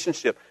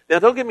relationship. Now,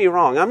 don't get me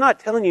wrong. I'm not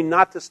telling you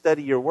not to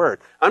study your word.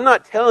 I'm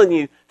not telling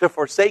you to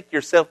forsake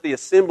yourself the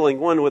assembling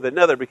one with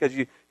another because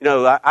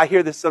I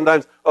hear this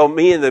sometimes,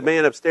 me and the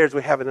man upstairs,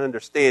 we have an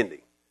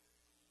understanding.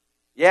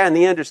 Yeah, and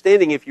the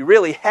understanding, if you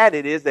really had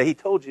it, is that he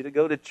told you to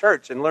go to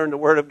church and learn the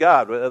Word of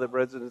God with other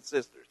brothers and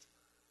sisters.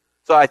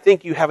 So I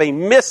think you have a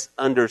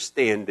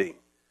misunderstanding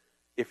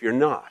if you're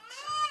not.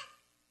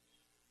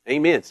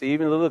 Amen. See,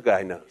 even the little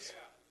guy knows.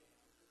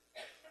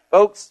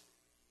 Folks,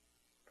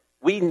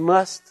 we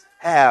must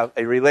have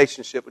a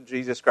relationship with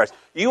Jesus Christ.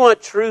 You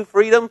want true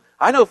freedom?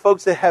 I know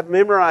folks that have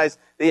memorized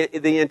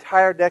the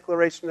entire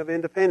Declaration of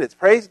Independence.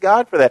 Praise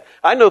God for that.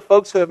 I know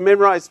folks who have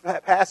memorized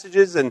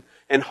passages and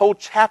whole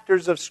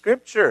chapters of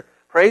Scripture.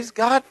 Praise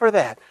God for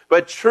that.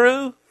 But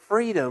true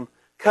freedom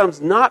comes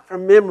not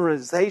from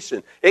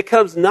memorization. It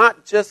comes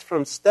not just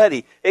from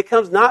study. It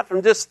comes not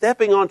from just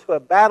stepping onto a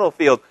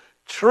battlefield.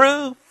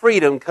 True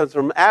freedom comes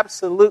from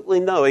absolutely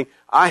knowing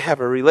I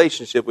have a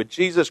relationship with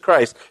Jesus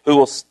Christ who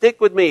will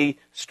stick with me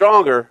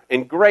stronger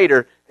and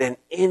greater than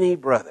any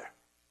brother.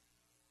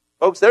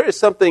 Folks, there is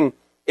something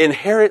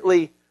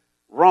inherently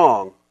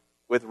wrong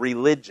with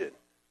religion.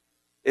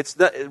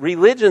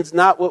 Religion's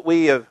not what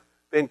we have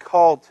been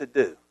called to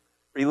do.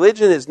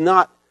 Religion is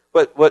not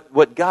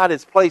what God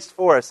has placed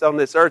for us on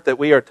this earth that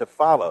we are to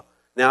follow.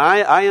 Now,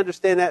 I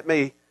understand that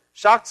may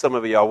shock some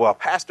of y'all. Well,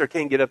 pastor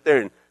can't get up there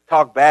and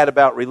talk bad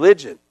about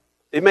religion.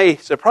 It may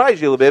surprise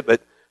you a little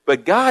bit,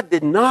 but God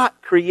did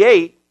not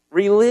create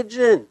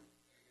religion.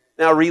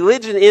 Now,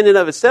 religion in and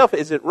of itself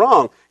isn't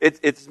wrong.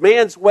 It's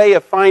man's way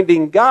of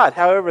finding God.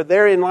 However,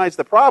 therein lies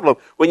the problem.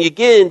 When you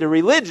get into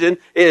religion,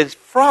 it is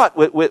fraught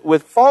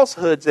with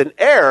falsehoods and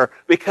error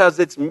because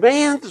it's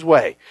man's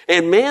way.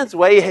 And man's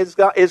way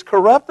is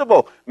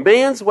corruptible.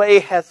 Man's way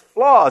has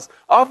flaws.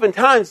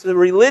 Oftentimes, the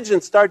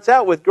religion starts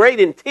out with great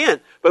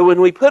intent, but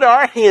when we put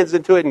our hands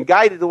into it and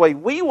guide it the way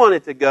we want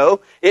it to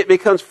go, it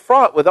becomes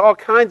fraught with all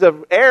kinds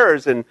of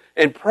errors and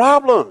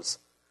problems.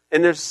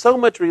 And there's so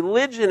much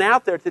religion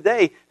out there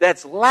today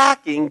that's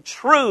lacking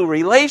true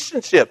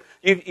relationship.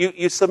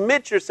 You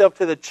submit yourself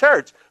to the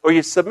church, or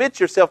you submit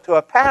yourself to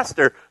a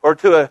pastor, or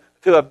to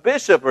a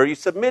bishop, or you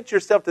submit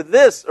yourself to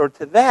this or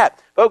to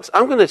that. Folks,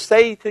 I'm going to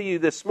say to you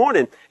this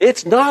morning,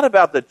 it's not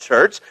about the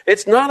church.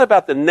 It's not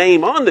about the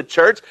name on the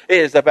church. It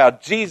is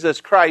about Jesus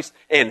Christ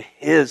and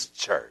His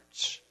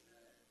church.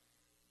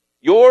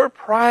 Your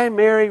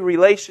primary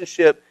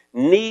relationship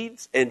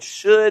needs and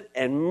should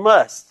and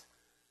must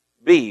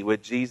be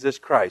with Jesus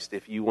Christ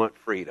if you want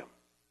freedom.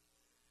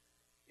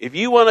 If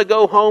you want to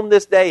go home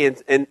this day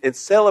and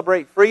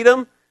celebrate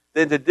freedom,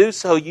 then to do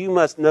so you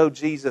must know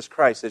Jesus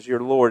Christ as your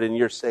Lord and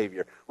your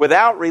Savior.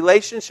 Without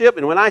relationship,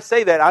 and when I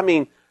say that, I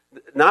mean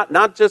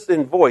not just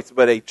in voice,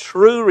 but a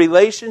true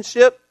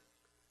relationship,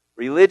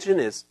 religion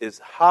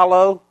is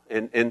hollow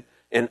and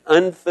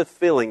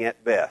unfulfilling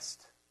at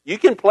best. You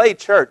can play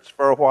church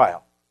for a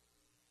while.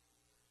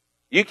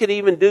 You can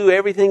even do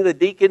everything the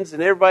deacons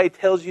and everybody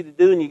tells you to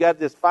do, and you got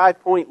this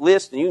 5-point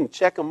list, and you can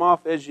check them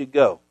off as you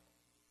go.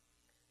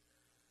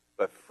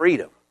 But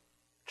freedom,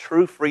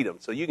 true freedom,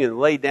 so you can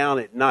lay down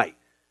at night,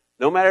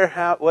 no matter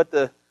what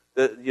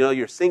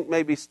your sink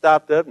may be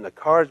stopped up, and the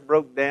car's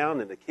broke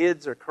down, and the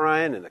kids are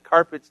crying, and the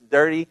carpet's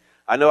dirty.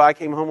 I know I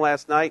came home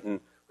last night, and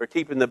we're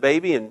keeping the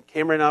baby, and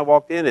Cameron and I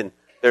walked in, and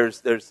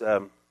there's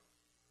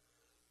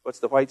what's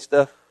the white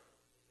stuff?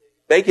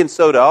 Baking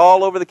soda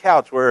all over the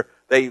couch where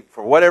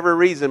for whatever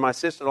reason, my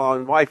sister-in-law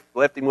and wife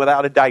left him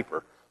without a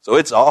diaper. So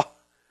it's all,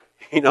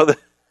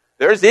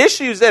 there's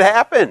issues that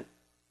happen.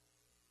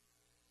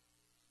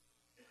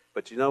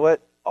 But you know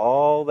what?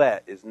 All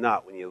that is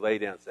not when you lay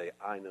down and say,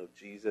 I know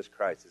Jesus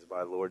Christ is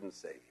my Lord and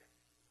Savior.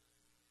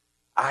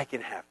 I can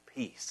have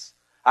peace.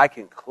 I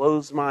can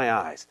close my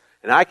eyes.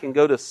 And I can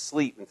go to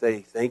sleep and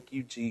say, thank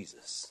you,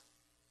 Jesus.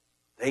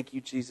 Thank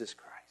you, Jesus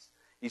Christ.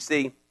 You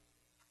see,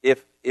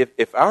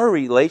 if our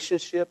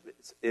relationship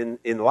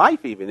in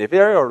life even, if they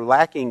are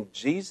lacking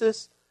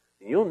Jesus,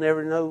 you'll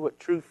never know what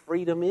true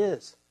freedom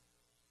is.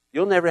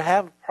 You'll never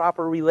have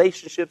proper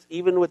relationships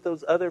even with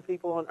those other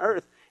people on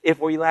earth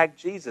if we lack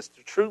Jesus.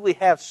 To truly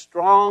have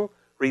strong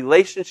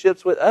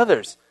relationships with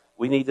others,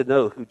 we need to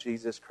know who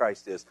Jesus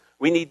Christ is.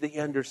 We need the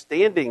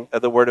understanding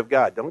of the Word of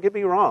God. Don't get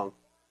me wrong,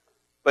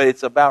 but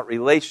it's about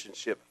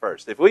relationship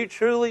first. If we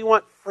truly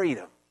want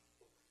freedom,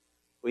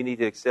 we need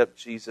to accept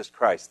Jesus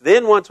Christ.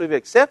 Then once we've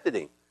accepted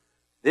Him,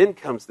 then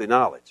comes the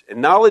knowledge.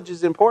 And knowledge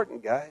is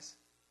important, guys.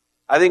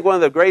 I think one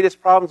of the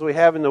greatest problems we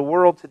have in the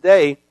world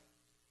today,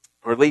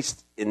 or at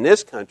least in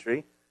this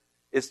country,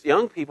 is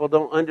young people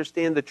don't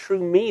understand the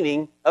true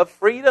meaning of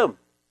freedom.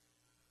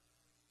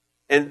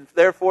 And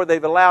therefore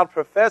they've allowed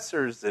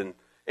professors and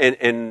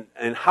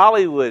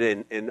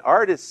Hollywood and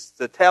artists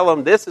to tell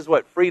them this is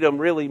what freedom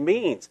really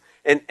means.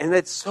 And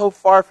that's so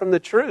far from the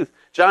truth.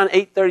 John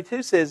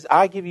 8:32 says,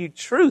 I give you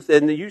truth,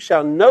 and you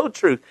shall know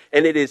truth,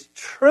 and it is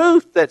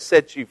truth that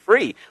sets you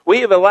free. We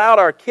have allowed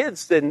our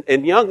kids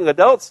and young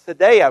adults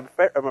today, I'm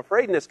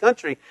afraid in this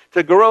country,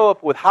 to grow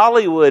up with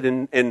Hollywood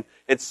and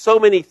so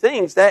many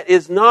things. That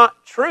is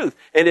not truth.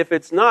 And if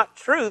it's not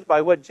truth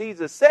by what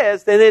Jesus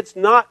says, then it's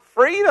not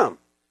freedom.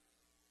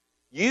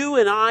 You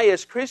and I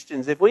as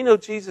Christians, if we know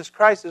Jesus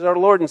Christ as our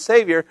Lord and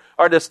Savior,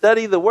 are to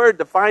study the Word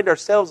to find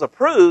ourselves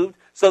approved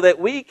so that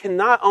we can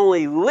not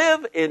only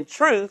live in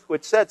truth,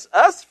 which sets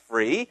us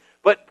free,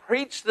 but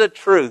preach the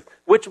truth,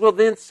 which will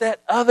then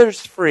set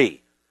others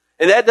free.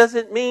 And that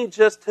doesn't mean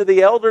just to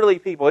the elderly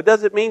people. It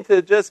doesn't mean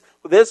to just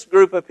this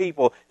group of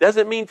people. It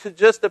doesn't mean to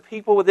just the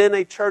people within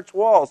a church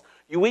walls.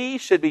 We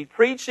should be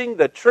preaching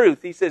the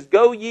truth. He says,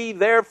 go ye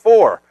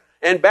therefore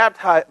and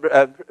baptize,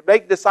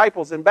 make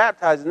disciples and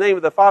baptize in the name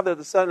of the Father,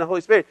 the Son, and the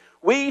Holy Spirit.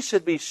 We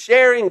should be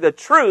sharing the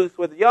truth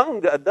with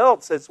young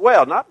adults as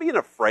well, not being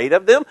afraid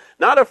of them,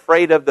 not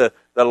afraid of the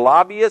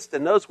lobbyists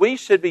and those. We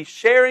should be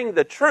sharing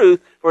the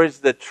truth, for it's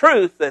the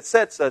truth that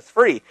sets us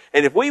free.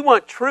 And if we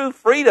want true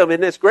freedom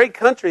in this great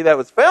country that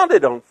was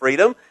founded on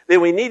freedom,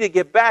 then we need to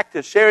get back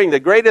to sharing the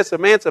greatest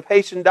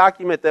emancipation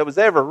document that was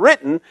ever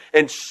written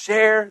and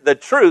share the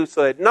truth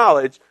so that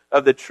knowledge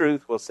of the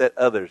truth will set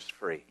others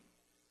free.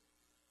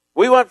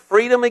 We want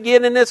freedom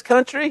again in this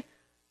country?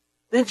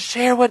 Then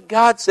share what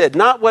God said,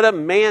 not what a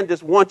man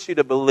just wants you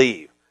to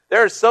believe.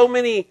 There are so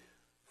many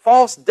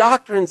false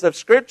doctrines of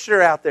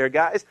Scripture out there,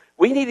 guys.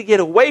 We need to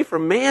get away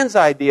from man's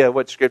idea of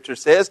what Scripture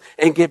says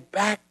and get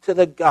back to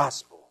the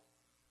gospel.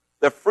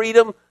 The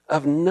freedom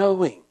of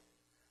knowing.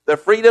 The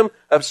freedom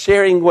of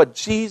sharing what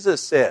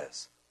Jesus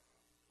says.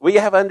 We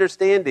have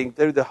understanding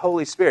through the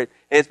Holy Spirit.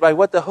 And it's by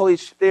what the Holy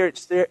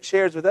Spirit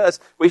shares with us,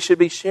 we should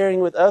be sharing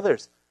with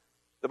others.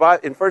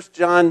 In 1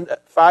 John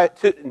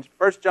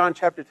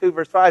chapter 2,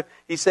 verse 5,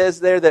 he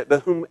says there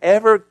that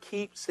whomever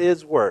keeps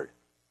his word,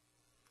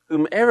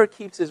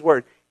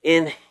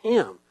 in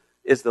him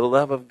is the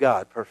love of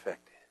God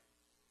perfected.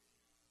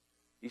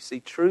 You see,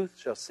 truth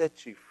shall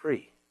set you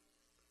free.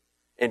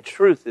 And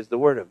truth is the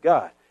word of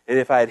God. And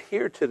if I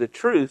adhere to the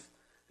truth,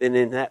 then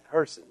in that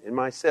person, in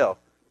myself,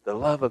 the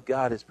love of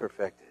God is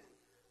perfected.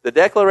 The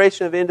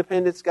Declaration of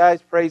Independence,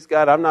 guys, praise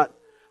God,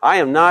 I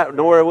am not,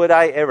 nor would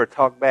I ever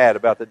talk bad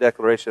about the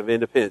Declaration of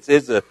Independence.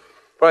 It's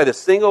probably the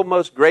single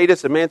most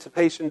greatest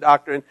emancipation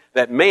doctrine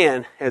that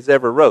man has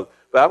ever wrote.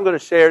 But I'm going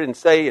to share and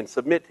say and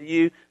submit to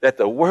you that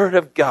the Word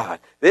of God,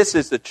 this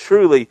is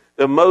truly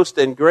the most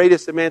and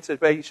greatest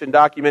emancipation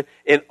document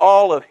in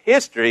all of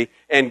history,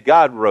 and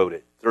God wrote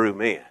it through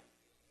man.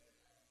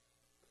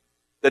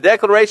 The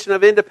Declaration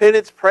of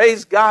Independence,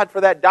 praise God for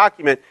that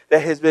document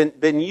that has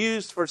been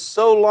used for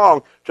so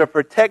long to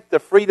protect the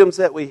freedoms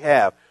that we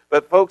have.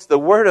 But folks, the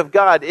Word of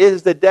God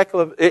is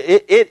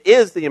it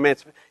is the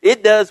emancipation.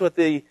 It does what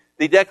the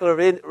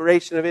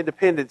Declaration of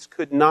Independence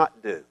could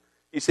not do.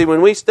 You see,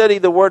 when we study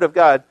the Word of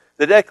God,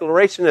 the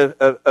Declaration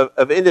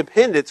of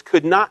Independence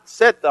could not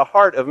set the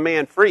heart of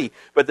man free.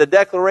 But the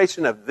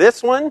declaration of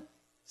this one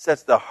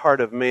sets the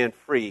heart of man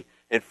free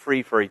and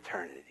free for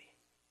eternity.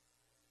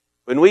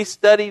 When we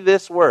study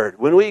this Word,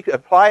 when we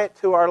apply it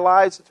to our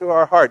lives and to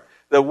our heart,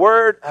 the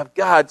Word of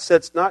God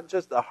sets not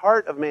just the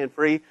heart of man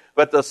free,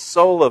 but the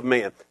soul of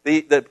man.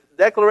 The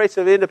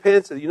Declaration of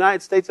Independence of the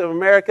United States of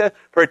America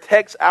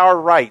protects our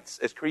rights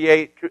as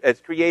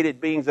created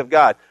beings of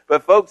God.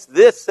 But folks,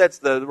 this sets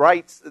the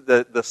rights,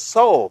 the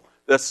soul,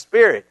 the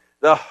spirit,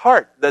 the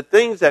heart, the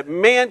things that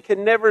man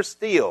can never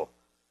steal,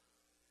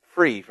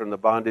 free from the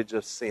bondage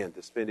of sin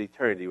to spend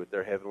eternity with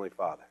their Heavenly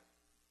Father.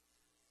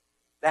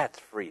 That's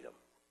freedom.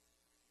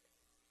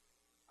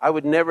 I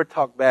would never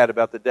talk bad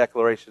about the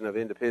Declaration of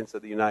Independence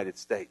of the United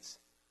States,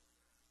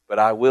 but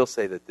I will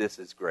say that this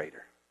is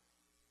greater.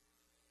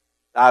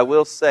 I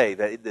will say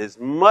that as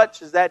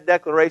much as that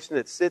declaration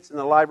that sits in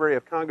the Library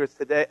of Congress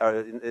today, or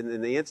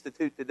in the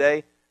Institute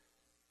today,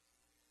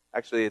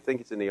 actually I think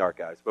it's in the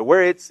archives, but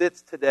where it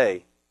sits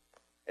today,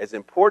 as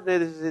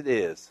important as it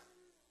is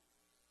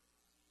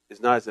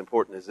not as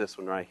important as this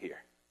one right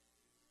here.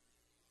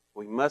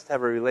 We must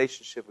have a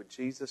relationship with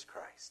Jesus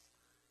Christ.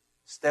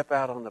 Step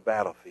out on the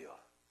battlefield.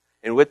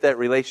 And with that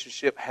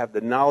relationship, have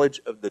the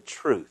knowledge of the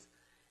truth.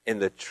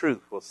 And the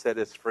truth will set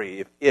us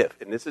free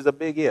if, and this is a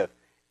big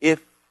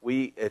if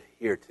we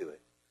adhere to it.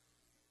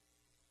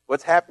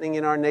 What's happening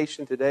in our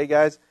nation today,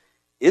 guys,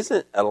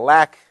 isn't a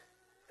lack.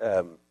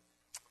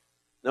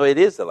 No, it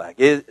is a lack.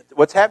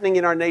 What's happening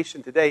in our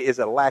nation today is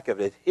a lack of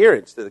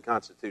adherence to the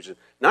Constitution,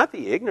 not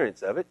the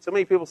ignorance of it. So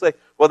many people say,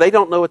 well, they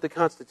don't know what the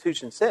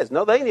Constitution says.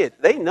 No,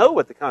 they know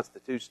what the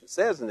Constitution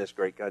says in this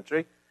great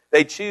country.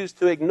 They choose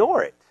to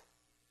ignore it.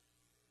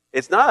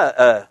 It's not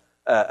a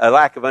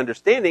lack of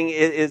understanding.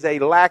 It is a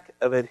lack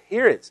of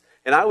adherence.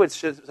 And I would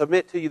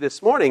submit to you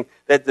this morning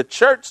that the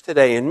church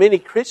today and many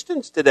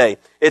Christians today,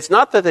 it's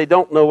not that they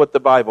don't know what the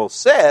Bible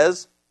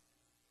says.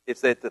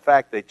 It's that the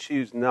fact they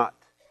choose not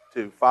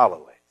to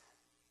follow it.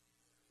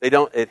 They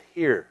don't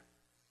adhere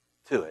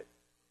to it.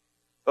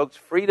 Folks,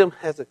 freedom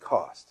has a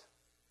cost.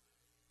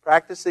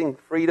 Practicing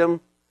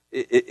freedom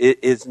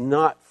is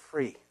not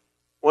free.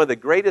 One of the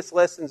greatest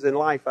lessons in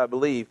life, I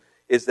believe,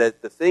 is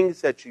that the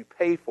things that you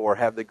pay for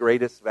have the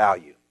greatest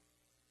value.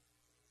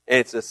 And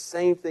it's the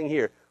same thing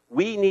here.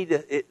 We need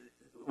to,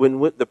 when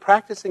the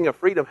practicing of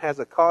freedom has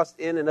a cost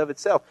in and of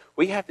itself,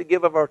 we have to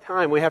give of our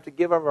time, we have to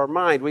give of our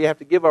mind, we have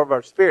to give of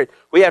our spirit.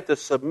 We have to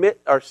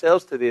submit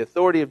ourselves to the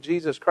authority of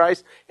Jesus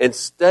Christ and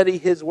study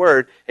His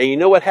Word. And you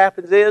know what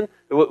happens then?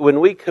 When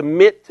we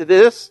commit to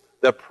this,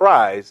 the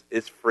prize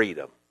is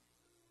freedom.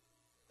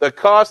 The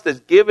cost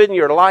is giving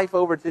your life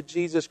over to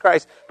Jesus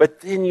Christ,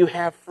 but then you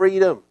have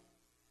freedom.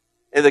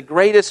 And the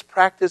greatest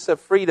practice of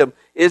freedom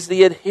is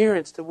the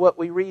adherence to what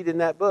we read in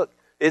that book,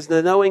 is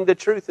the knowing the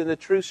truth, and the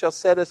truth shall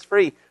set us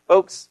free.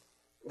 Folks,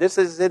 this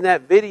is in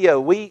that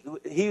video.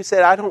 He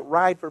said, I don't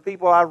ride for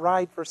people, I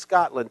ride for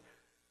Scotland.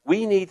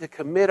 We need to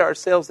commit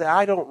ourselves that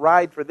I don't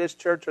ride for this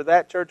church or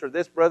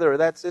this brother or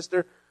that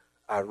sister.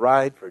 I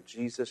ride for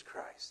Jesus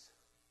Christ.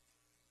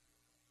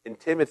 In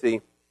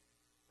Timothy,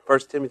 1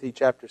 Timothy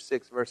chapter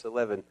 6, verse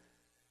 11,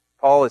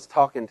 Paul is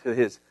talking to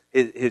his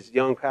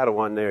young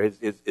Padawan there,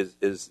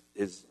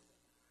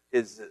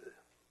 his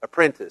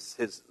apprentice,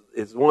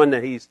 his one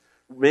that he's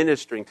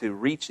ministering to,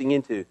 reaching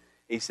into.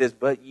 He says,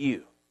 but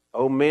you,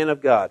 O man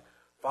of God,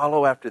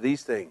 follow after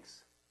these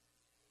things: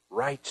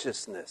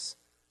 righteousness,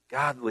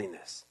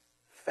 godliness,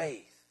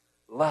 faith,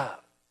 love,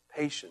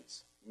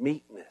 patience,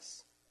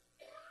 meekness.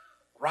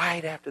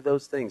 Right after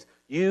those things.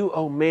 You,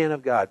 O man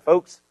of God.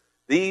 Folks,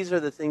 these are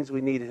the things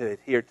we need to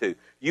adhere to.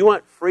 You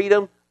want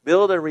freedom?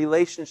 Build a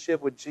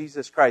relationship with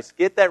Jesus Christ.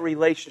 Get that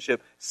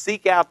relationship.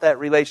 Seek out that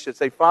relationship.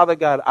 Say, Father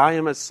God, I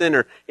am a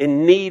sinner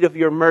in need of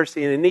your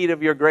mercy and in need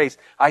of your grace.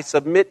 I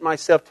submit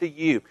myself to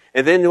you.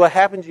 And then what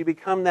happens? You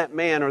become that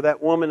man or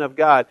that woman of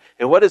God.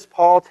 And what does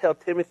Paul tell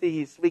Timothy?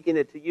 He's speaking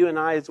it to you and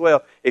I as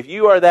well. If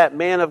you are that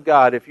man of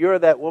God, if you're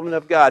that woman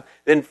of God,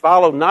 then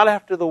follow not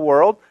after the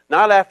world,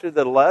 not after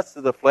the lusts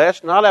of the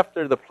flesh, not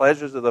after the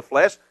pleasures of the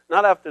flesh,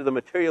 not after the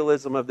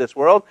materialism of this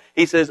world.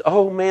 He says,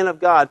 oh man of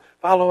God,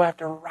 follow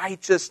after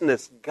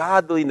righteousness,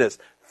 godliness,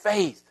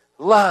 faith,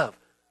 love,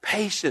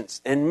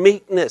 patience, and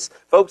meekness.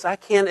 Folks, I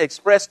can't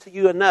express to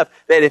you enough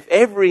that if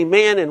every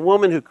man and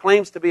woman who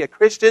claims to be a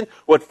Christian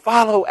would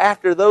follow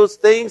after those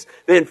things,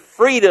 then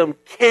freedom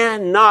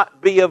cannot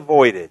be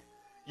avoided.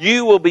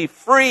 You will be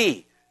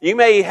free. You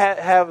may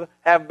have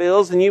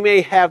bills and you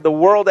may have the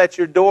world at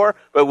your door,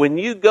 but when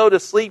you go to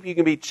sleep, you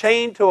can be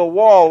chained to a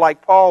wall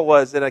like Paul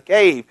was in a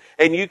cave,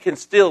 and you can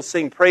still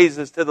sing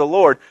praises to the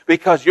Lord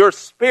because your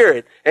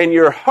spirit and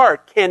your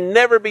heart can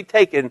never be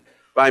taken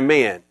by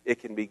man. It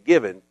can be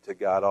given to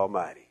God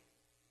Almighty.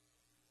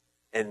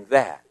 And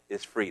that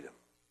is freedom.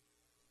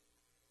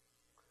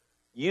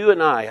 You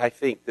and I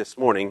think this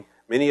morning,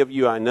 many of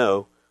you I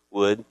know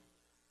would,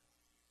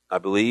 I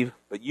believe,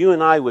 but you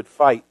and I would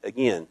fight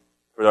again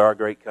for our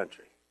great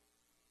country.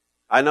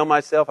 I know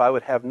myself, I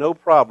would have no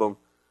problem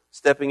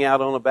stepping out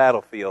on a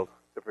battlefield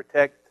to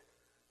protect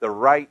the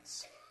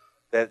rights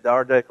that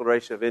our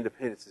Declaration of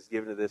Independence has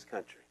given to this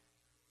country.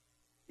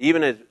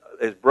 Even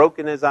as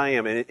broken as I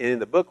am, and in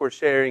the book we're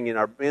sharing in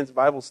our men's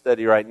Bible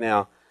study right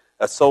now,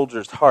 A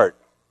Soldier's Heart,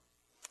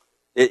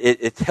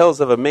 it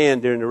tells of a man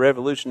during the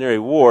Revolutionary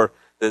War,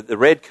 the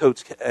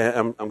redcoats,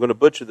 I'm going to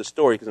butcher the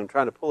story because I'm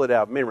trying to pull it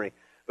out of memory,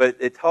 but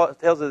it tells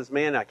of this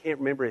man, I can't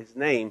remember his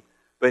name,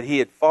 but he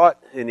had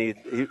fought, and he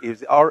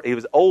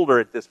was older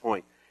at this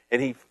point,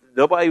 and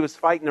nobody was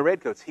fighting the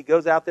redcoats. He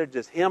goes out there,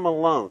 just him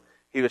alone.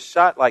 He was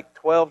shot like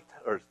 12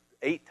 or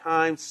 8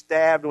 times,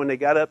 stabbed when they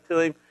got up to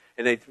him,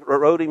 and they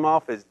wrote him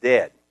off as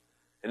dead.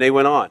 And they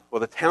went on. Well,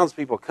 the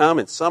townspeople come,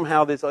 and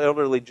somehow this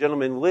elderly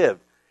gentleman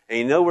lived. And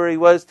you know where he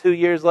was 2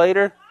 years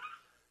later?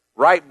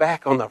 Right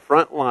back on the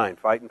front line,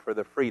 fighting for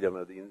the freedom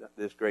of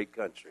this great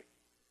country.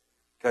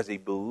 Because he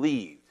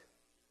believed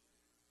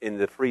in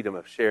the freedom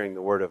of sharing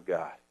the Word of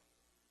God.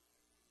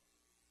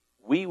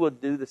 We would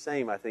do the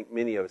same, I think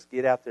many of us,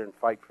 get out there and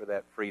fight for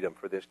that freedom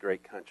for this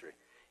great country.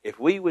 If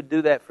we would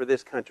do that for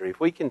this country, if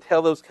we can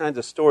tell those kinds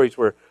of stories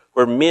where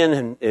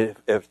men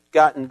have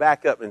gotten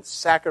back up and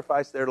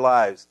sacrificed their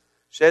lives,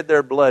 shed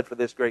their blood for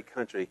this great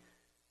country,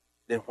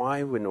 then why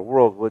in the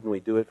world wouldn't we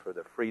do it for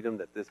the freedom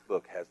that this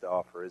book has to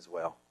offer as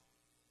well?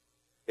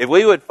 If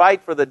we would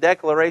fight for the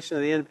Declaration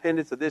of the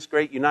Independence of this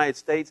great United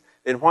States,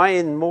 then why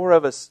isn't more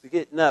of us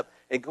getting up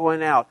and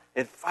going out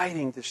and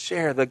fighting to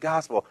share the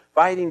gospel,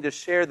 fighting to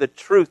share the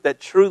truth that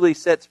truly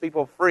sets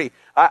people free?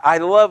 I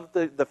love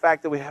the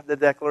fact that we have the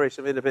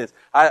Declaration of Independence.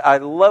 I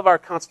love our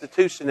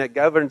Constitution that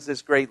governs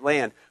this great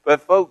land.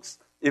 But folks,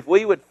 if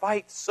we would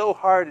fight so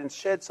hard and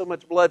shed so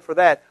much blood for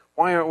that,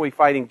 why aren't we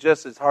fighting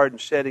just as hard and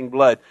shedding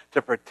blood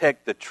to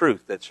protect the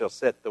truth that shall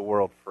set the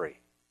world free?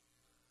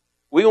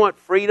 We want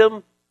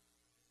freedom,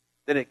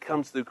 then it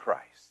comes through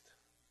Christ.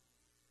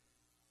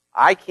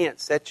 I can't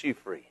set you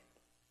free.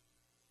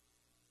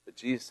 But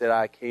Jesus said,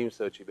 I came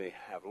so that you may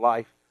have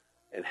life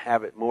and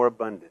have it more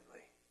abundantly.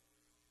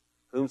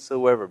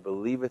 Whomsoever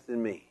believeth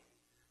in me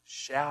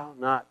shall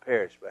not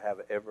perish but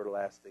have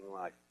everlasting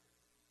life.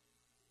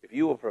 If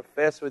you will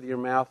profess with your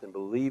mouth and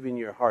believe in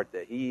your heart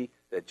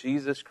that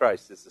Jesus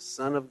Christ is the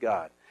Son of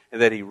God,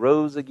 and that He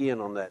rose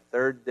again on that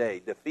third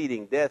day,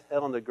 defeating death,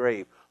 hell, and the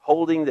grave,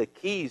 holding the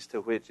keys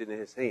to which in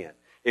His hand.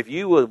 If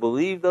you will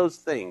believe those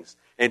things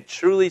and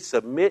truly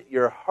submit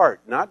your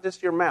heart, not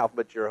just your mouth,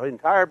 but your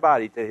entire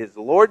body to His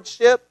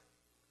Lordship,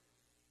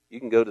 you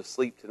can go to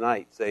sleep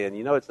tonight saying,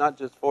 you know, it's not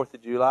just 4th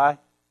of July,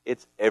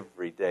 it's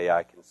every day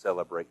I can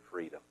celebrate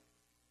freedom.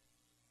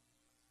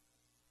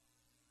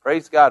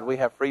 Praise God, we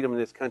have freedom in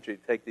this country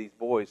to take these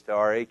boys to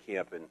RA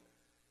camp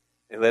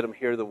and let them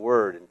hear the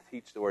Word and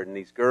teach the Word. And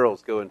these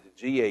girls go into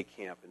GA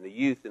camp, and the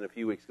youth in a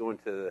few weeks go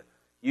into the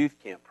youth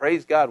camp.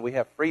 Praise God, we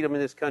have freedom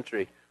in this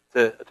country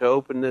to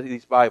open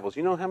these Bibles.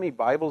 You know how many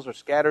Bibles are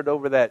scattered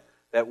over that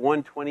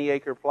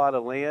 120-acre plot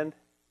of land?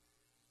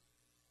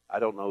 I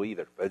don't know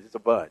either, but it's a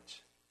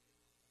bunch.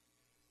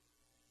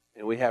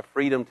 And we have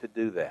freedom to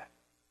do that.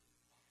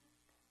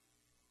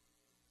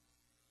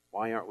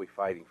 Why aren't we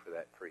fighting for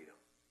that freedom?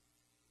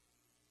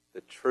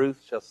 The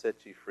truth shall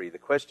set you free. The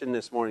question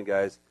this morning,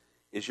 guys,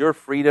 is your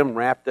freedom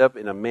wrapped up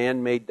in a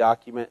man-made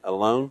document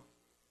alone?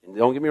 And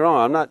don't get me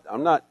wrong,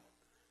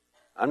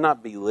 I'm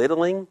not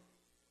belittling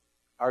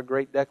our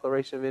great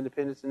Declaration of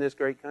Independence in this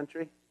great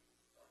country.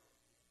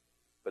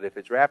 But if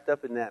it's wrapped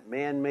up in that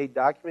man-made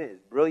document,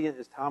 as brilliant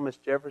as Thomas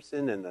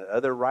Jefferson and the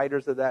other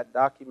writers of that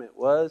document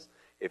was,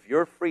 if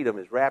your freedom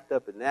is wrapped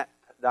up in that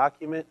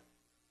document,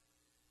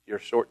 you're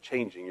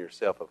shortchanging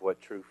yourself of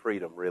what true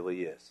freedom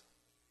really is.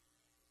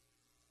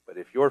 But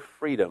if your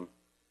freedom,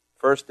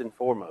 first and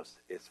foremost,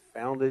 is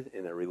founded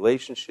in a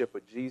relationship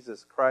with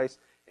Jesus Christ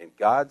and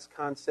God's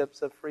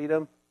concepts of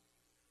freedom,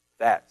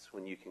 that's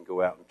when you can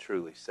go out and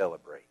truly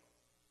celebrate.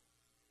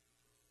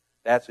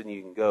 That's when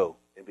you can go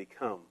and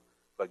become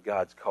what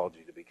God's called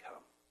you to become.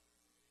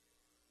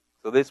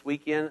 So this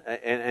weekend,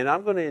 and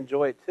I'm going to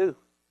enjoy it too.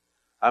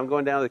 I'm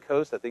going down to the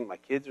coast. I think my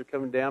kids are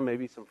coming down,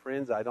 maybe some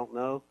friends, I don't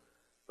know.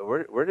 But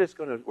we're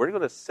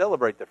going to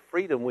celebrate the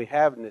freedom we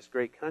have in this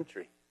great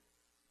country.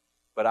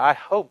 But I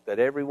hope that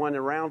everyone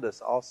around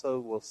us also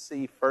will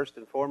see first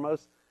and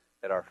foremost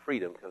that our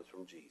freedom comes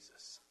from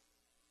Jesus.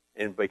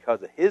 And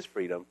because of His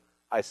freedom,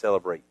 I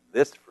celebrate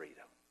this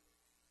freedom.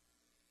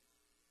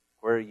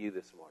 Where are you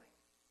this morning?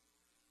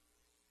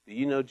 Do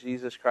you know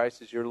Jesus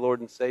Christ as your Lord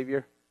and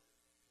Savior?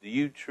 Do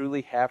you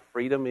truly have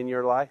freedom in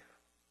your life?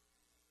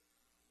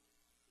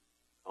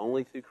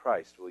 Only through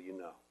Christ will you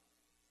know.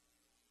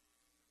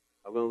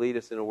 I'm going to lead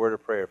us in a word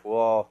of prayer. If we'll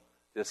all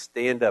just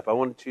stand up. I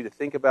want you to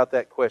think about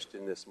that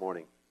question this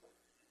morning.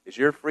 Is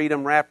your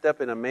freedom wrapped up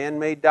in a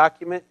man-made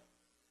document?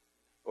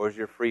 Or is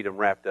your freedom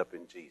wrapped up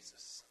in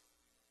Jesus?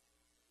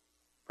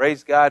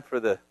 Praise God for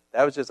that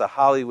was just a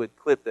Hollywood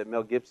clip that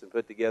Mel Gibson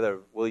put together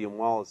of William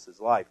Wallace's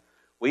life.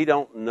 We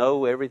don't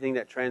know everything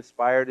that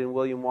transpired in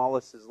William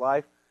Wallace's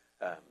life.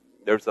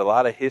 There's a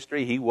lot of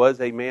history. He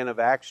was a man of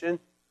action.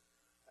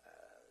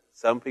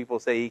 Some people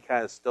say he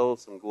kind of stole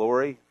some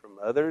glory from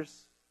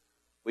others.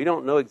 We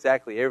don't know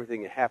exactly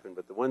everything that happened,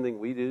 but the one thing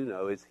we do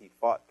know is he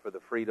fought for the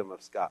freedom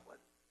of Scotland.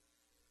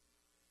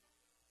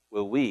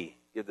 Will we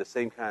give the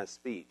same kind of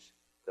speech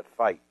to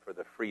fight for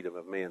the freedom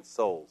of man's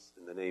souls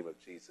in the name of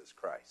Jesus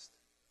Christ?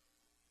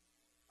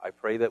 I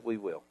pray that we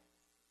will.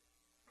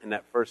 And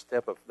that first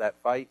step of that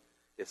fight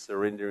is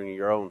surrendering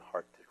your own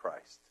heart to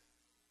Christ.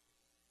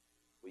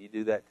 Will you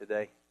do that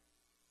today?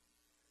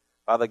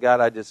 Father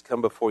God, I just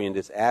come before you and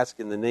just ask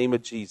in the name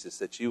of Jesus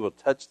that you will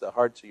touch the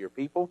hearts of your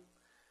people.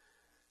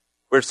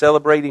 We're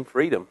celebrating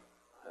freedom.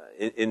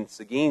 In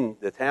Seguin,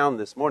 the town,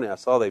 this morning, I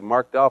saw they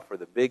marked off for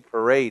the big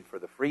parade, for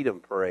the Freedom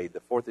Parade, the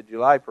 4th of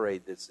July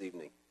parade this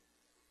evening.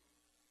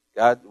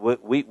 God,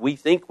 we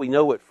think we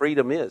know what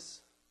freedom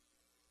is,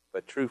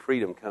 but true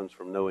freedom comes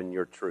from knowing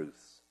your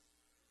truths,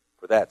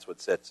 for that's what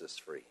sets us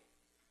free.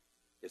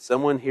 If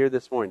someone here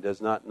this morning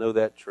does not know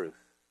that truth,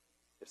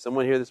 if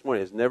someone here this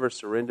morning has never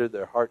surrendered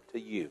their heart to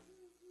you,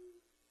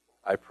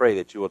 I pray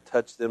that you will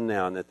touch them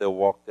now and that they'll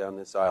walk down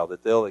this aisle,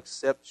 that they'll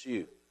accept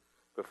you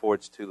before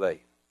it's too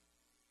late.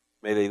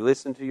 May they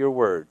listen to your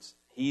words,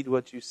 heed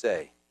what you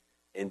say,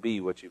 and be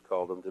what you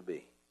called them to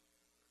be.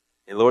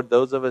 And Lord,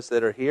 those of us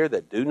that are here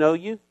that do know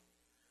you,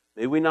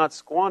 may we not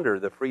squander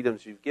the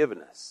freedoms you've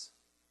given us.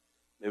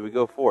 May we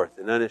go forth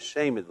and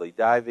unashamedly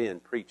dive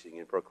in preaching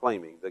and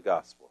proclaiming the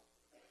gospel.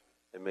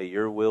 And may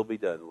your will be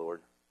done,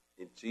 Lord.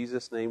 In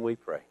Jesus' name we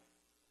pray.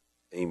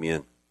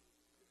 Amen.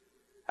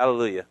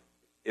 Hallelujah.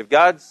 If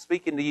God's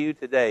speaking to you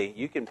today,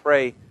 you can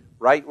pray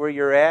right where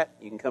you're at.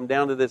 You can come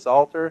down to this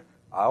altar.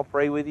 I'll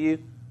pray with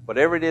you.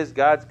 Whatever it is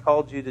God's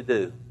called you to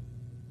do,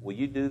 will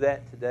you do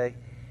that today?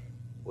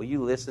 Will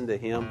you listen to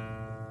Him?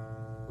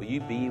 Will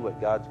you be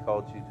what God's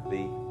called you to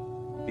be?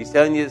 If He's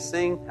telling you to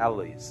sing,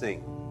 hallelujah,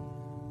 sing.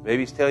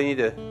 Maybe He's telling you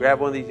to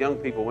grab one of these young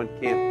people when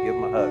camp and give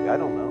them a hug. I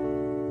don't know.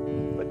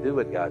 But do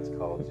what God's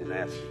called you and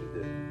asked you to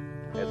do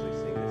as we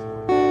sing this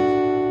morning.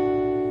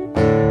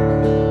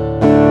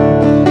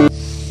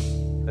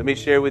 Let me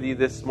share with you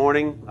this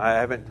morning. I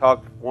haven't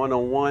talked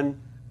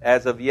one-on-one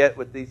as of yet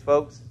with these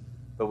folks,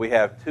 but we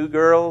have 2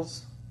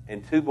 girls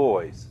and 2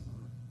 boys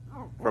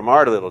from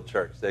our little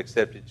church that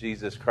accepted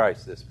Jesus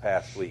Christ this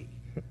past week.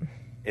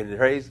 And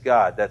praise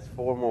God, that's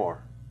 4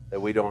 more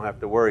that we don't have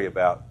to worry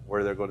about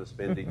where they're going to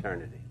spend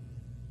eternity.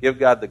 Give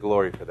God the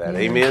glory for that.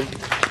 Amen.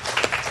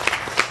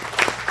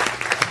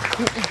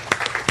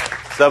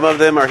 Some of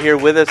them are here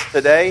with us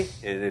today,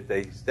 and if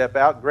they step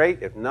out,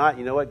 great. If not,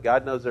 you know what?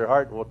 God knows their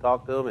heart, and we'll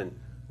talk to them, and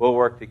we'll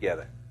work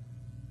together.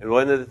 And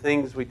one of the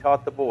things we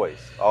taught the boys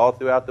all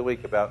throughout the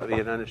week about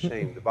being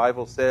unashamed, the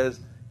Bible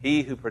says,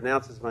 he who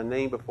pronounces my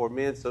name before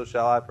men, so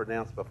shall I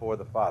pronounce before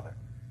the Father.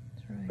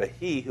 Right. But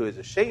he who is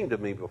ashamed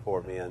of me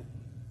before men,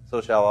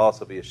 so shall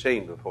also be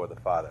ashamed before the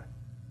Father.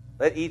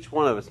 Let each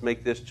one of us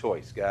make this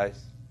choice,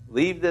 guys.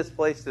 Leave this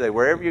place today.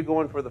 Wherever you're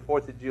going for the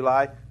 4th of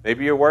July,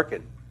 maybe you're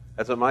working.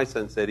 That's what my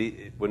son said.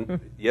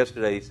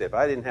 Yesterday he said, if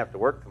I didn't have to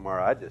work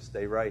tomorrow, I'd just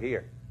stay right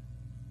here.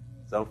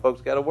 Some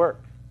folks got to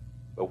work.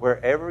 But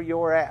wherever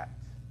you're at,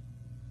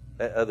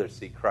 let others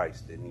see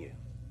Christ in you.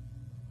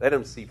 Let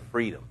them see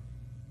freedom.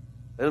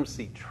 Let them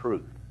see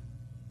truth.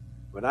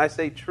 When I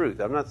say truth,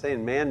 I'm not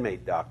saying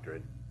man-made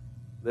doctrine.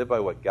 Live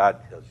by what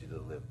God tells you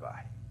to live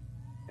by.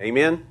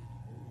 Amen?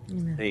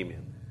 Amen.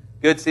 Amen.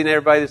 Good seeing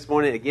everybody this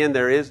morning. Again,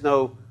 there is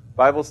no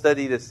Bible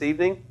study this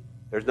evening.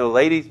 There's no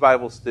ladies'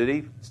 Bible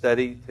study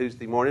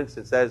Tuesday morning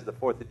since that is the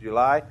 4th of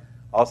July.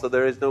 Also,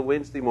 there is no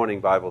Wednesday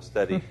morning Bible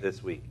study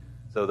this week.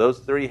 So those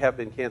 3 have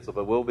been canceled.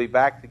 But we'll be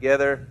back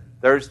together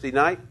Thursday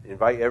night.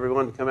 Invite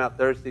everyone to come out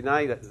Thursday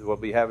night. We'll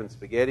be having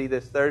spaghetti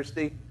this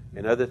Thursday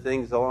and other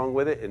things along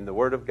with it in the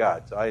Word of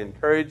God. So I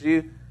encourage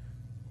you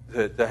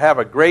to have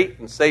a great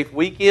and safe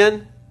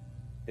weekend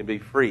and be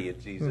free in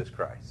Jesus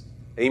Christ.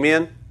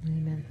 Amen?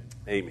 Amen.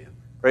 Amen.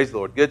 Praise the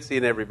Lord. Good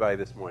seeing everybody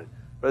this morning.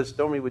 Brother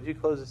Stormy, would you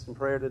close us in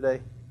prayer today?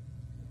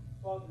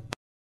 Father,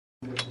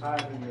 this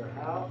time in your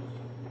house,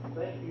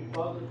 thank you,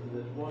 Father, for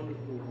this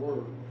wonderful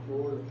word,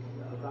 Lord,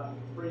 about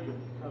the freedom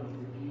that comes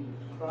from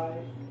Jesus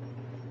Christ.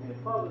 And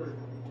Father,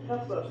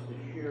 help us to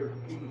share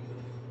Jesus.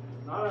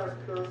 Not our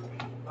church,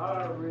 not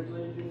our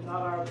religion,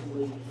 not our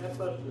beliefs.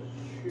 Help us to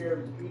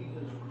share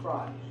Jesus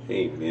Christ.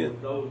 Amen.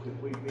 With those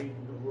that we meet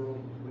in the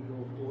world as we go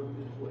forward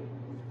this week.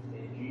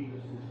 In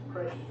Jesus'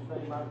 precious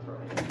name I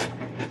pray.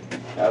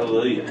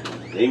 Hallelujah.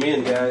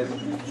 Amen, guys.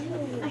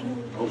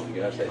 Hope you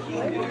guys had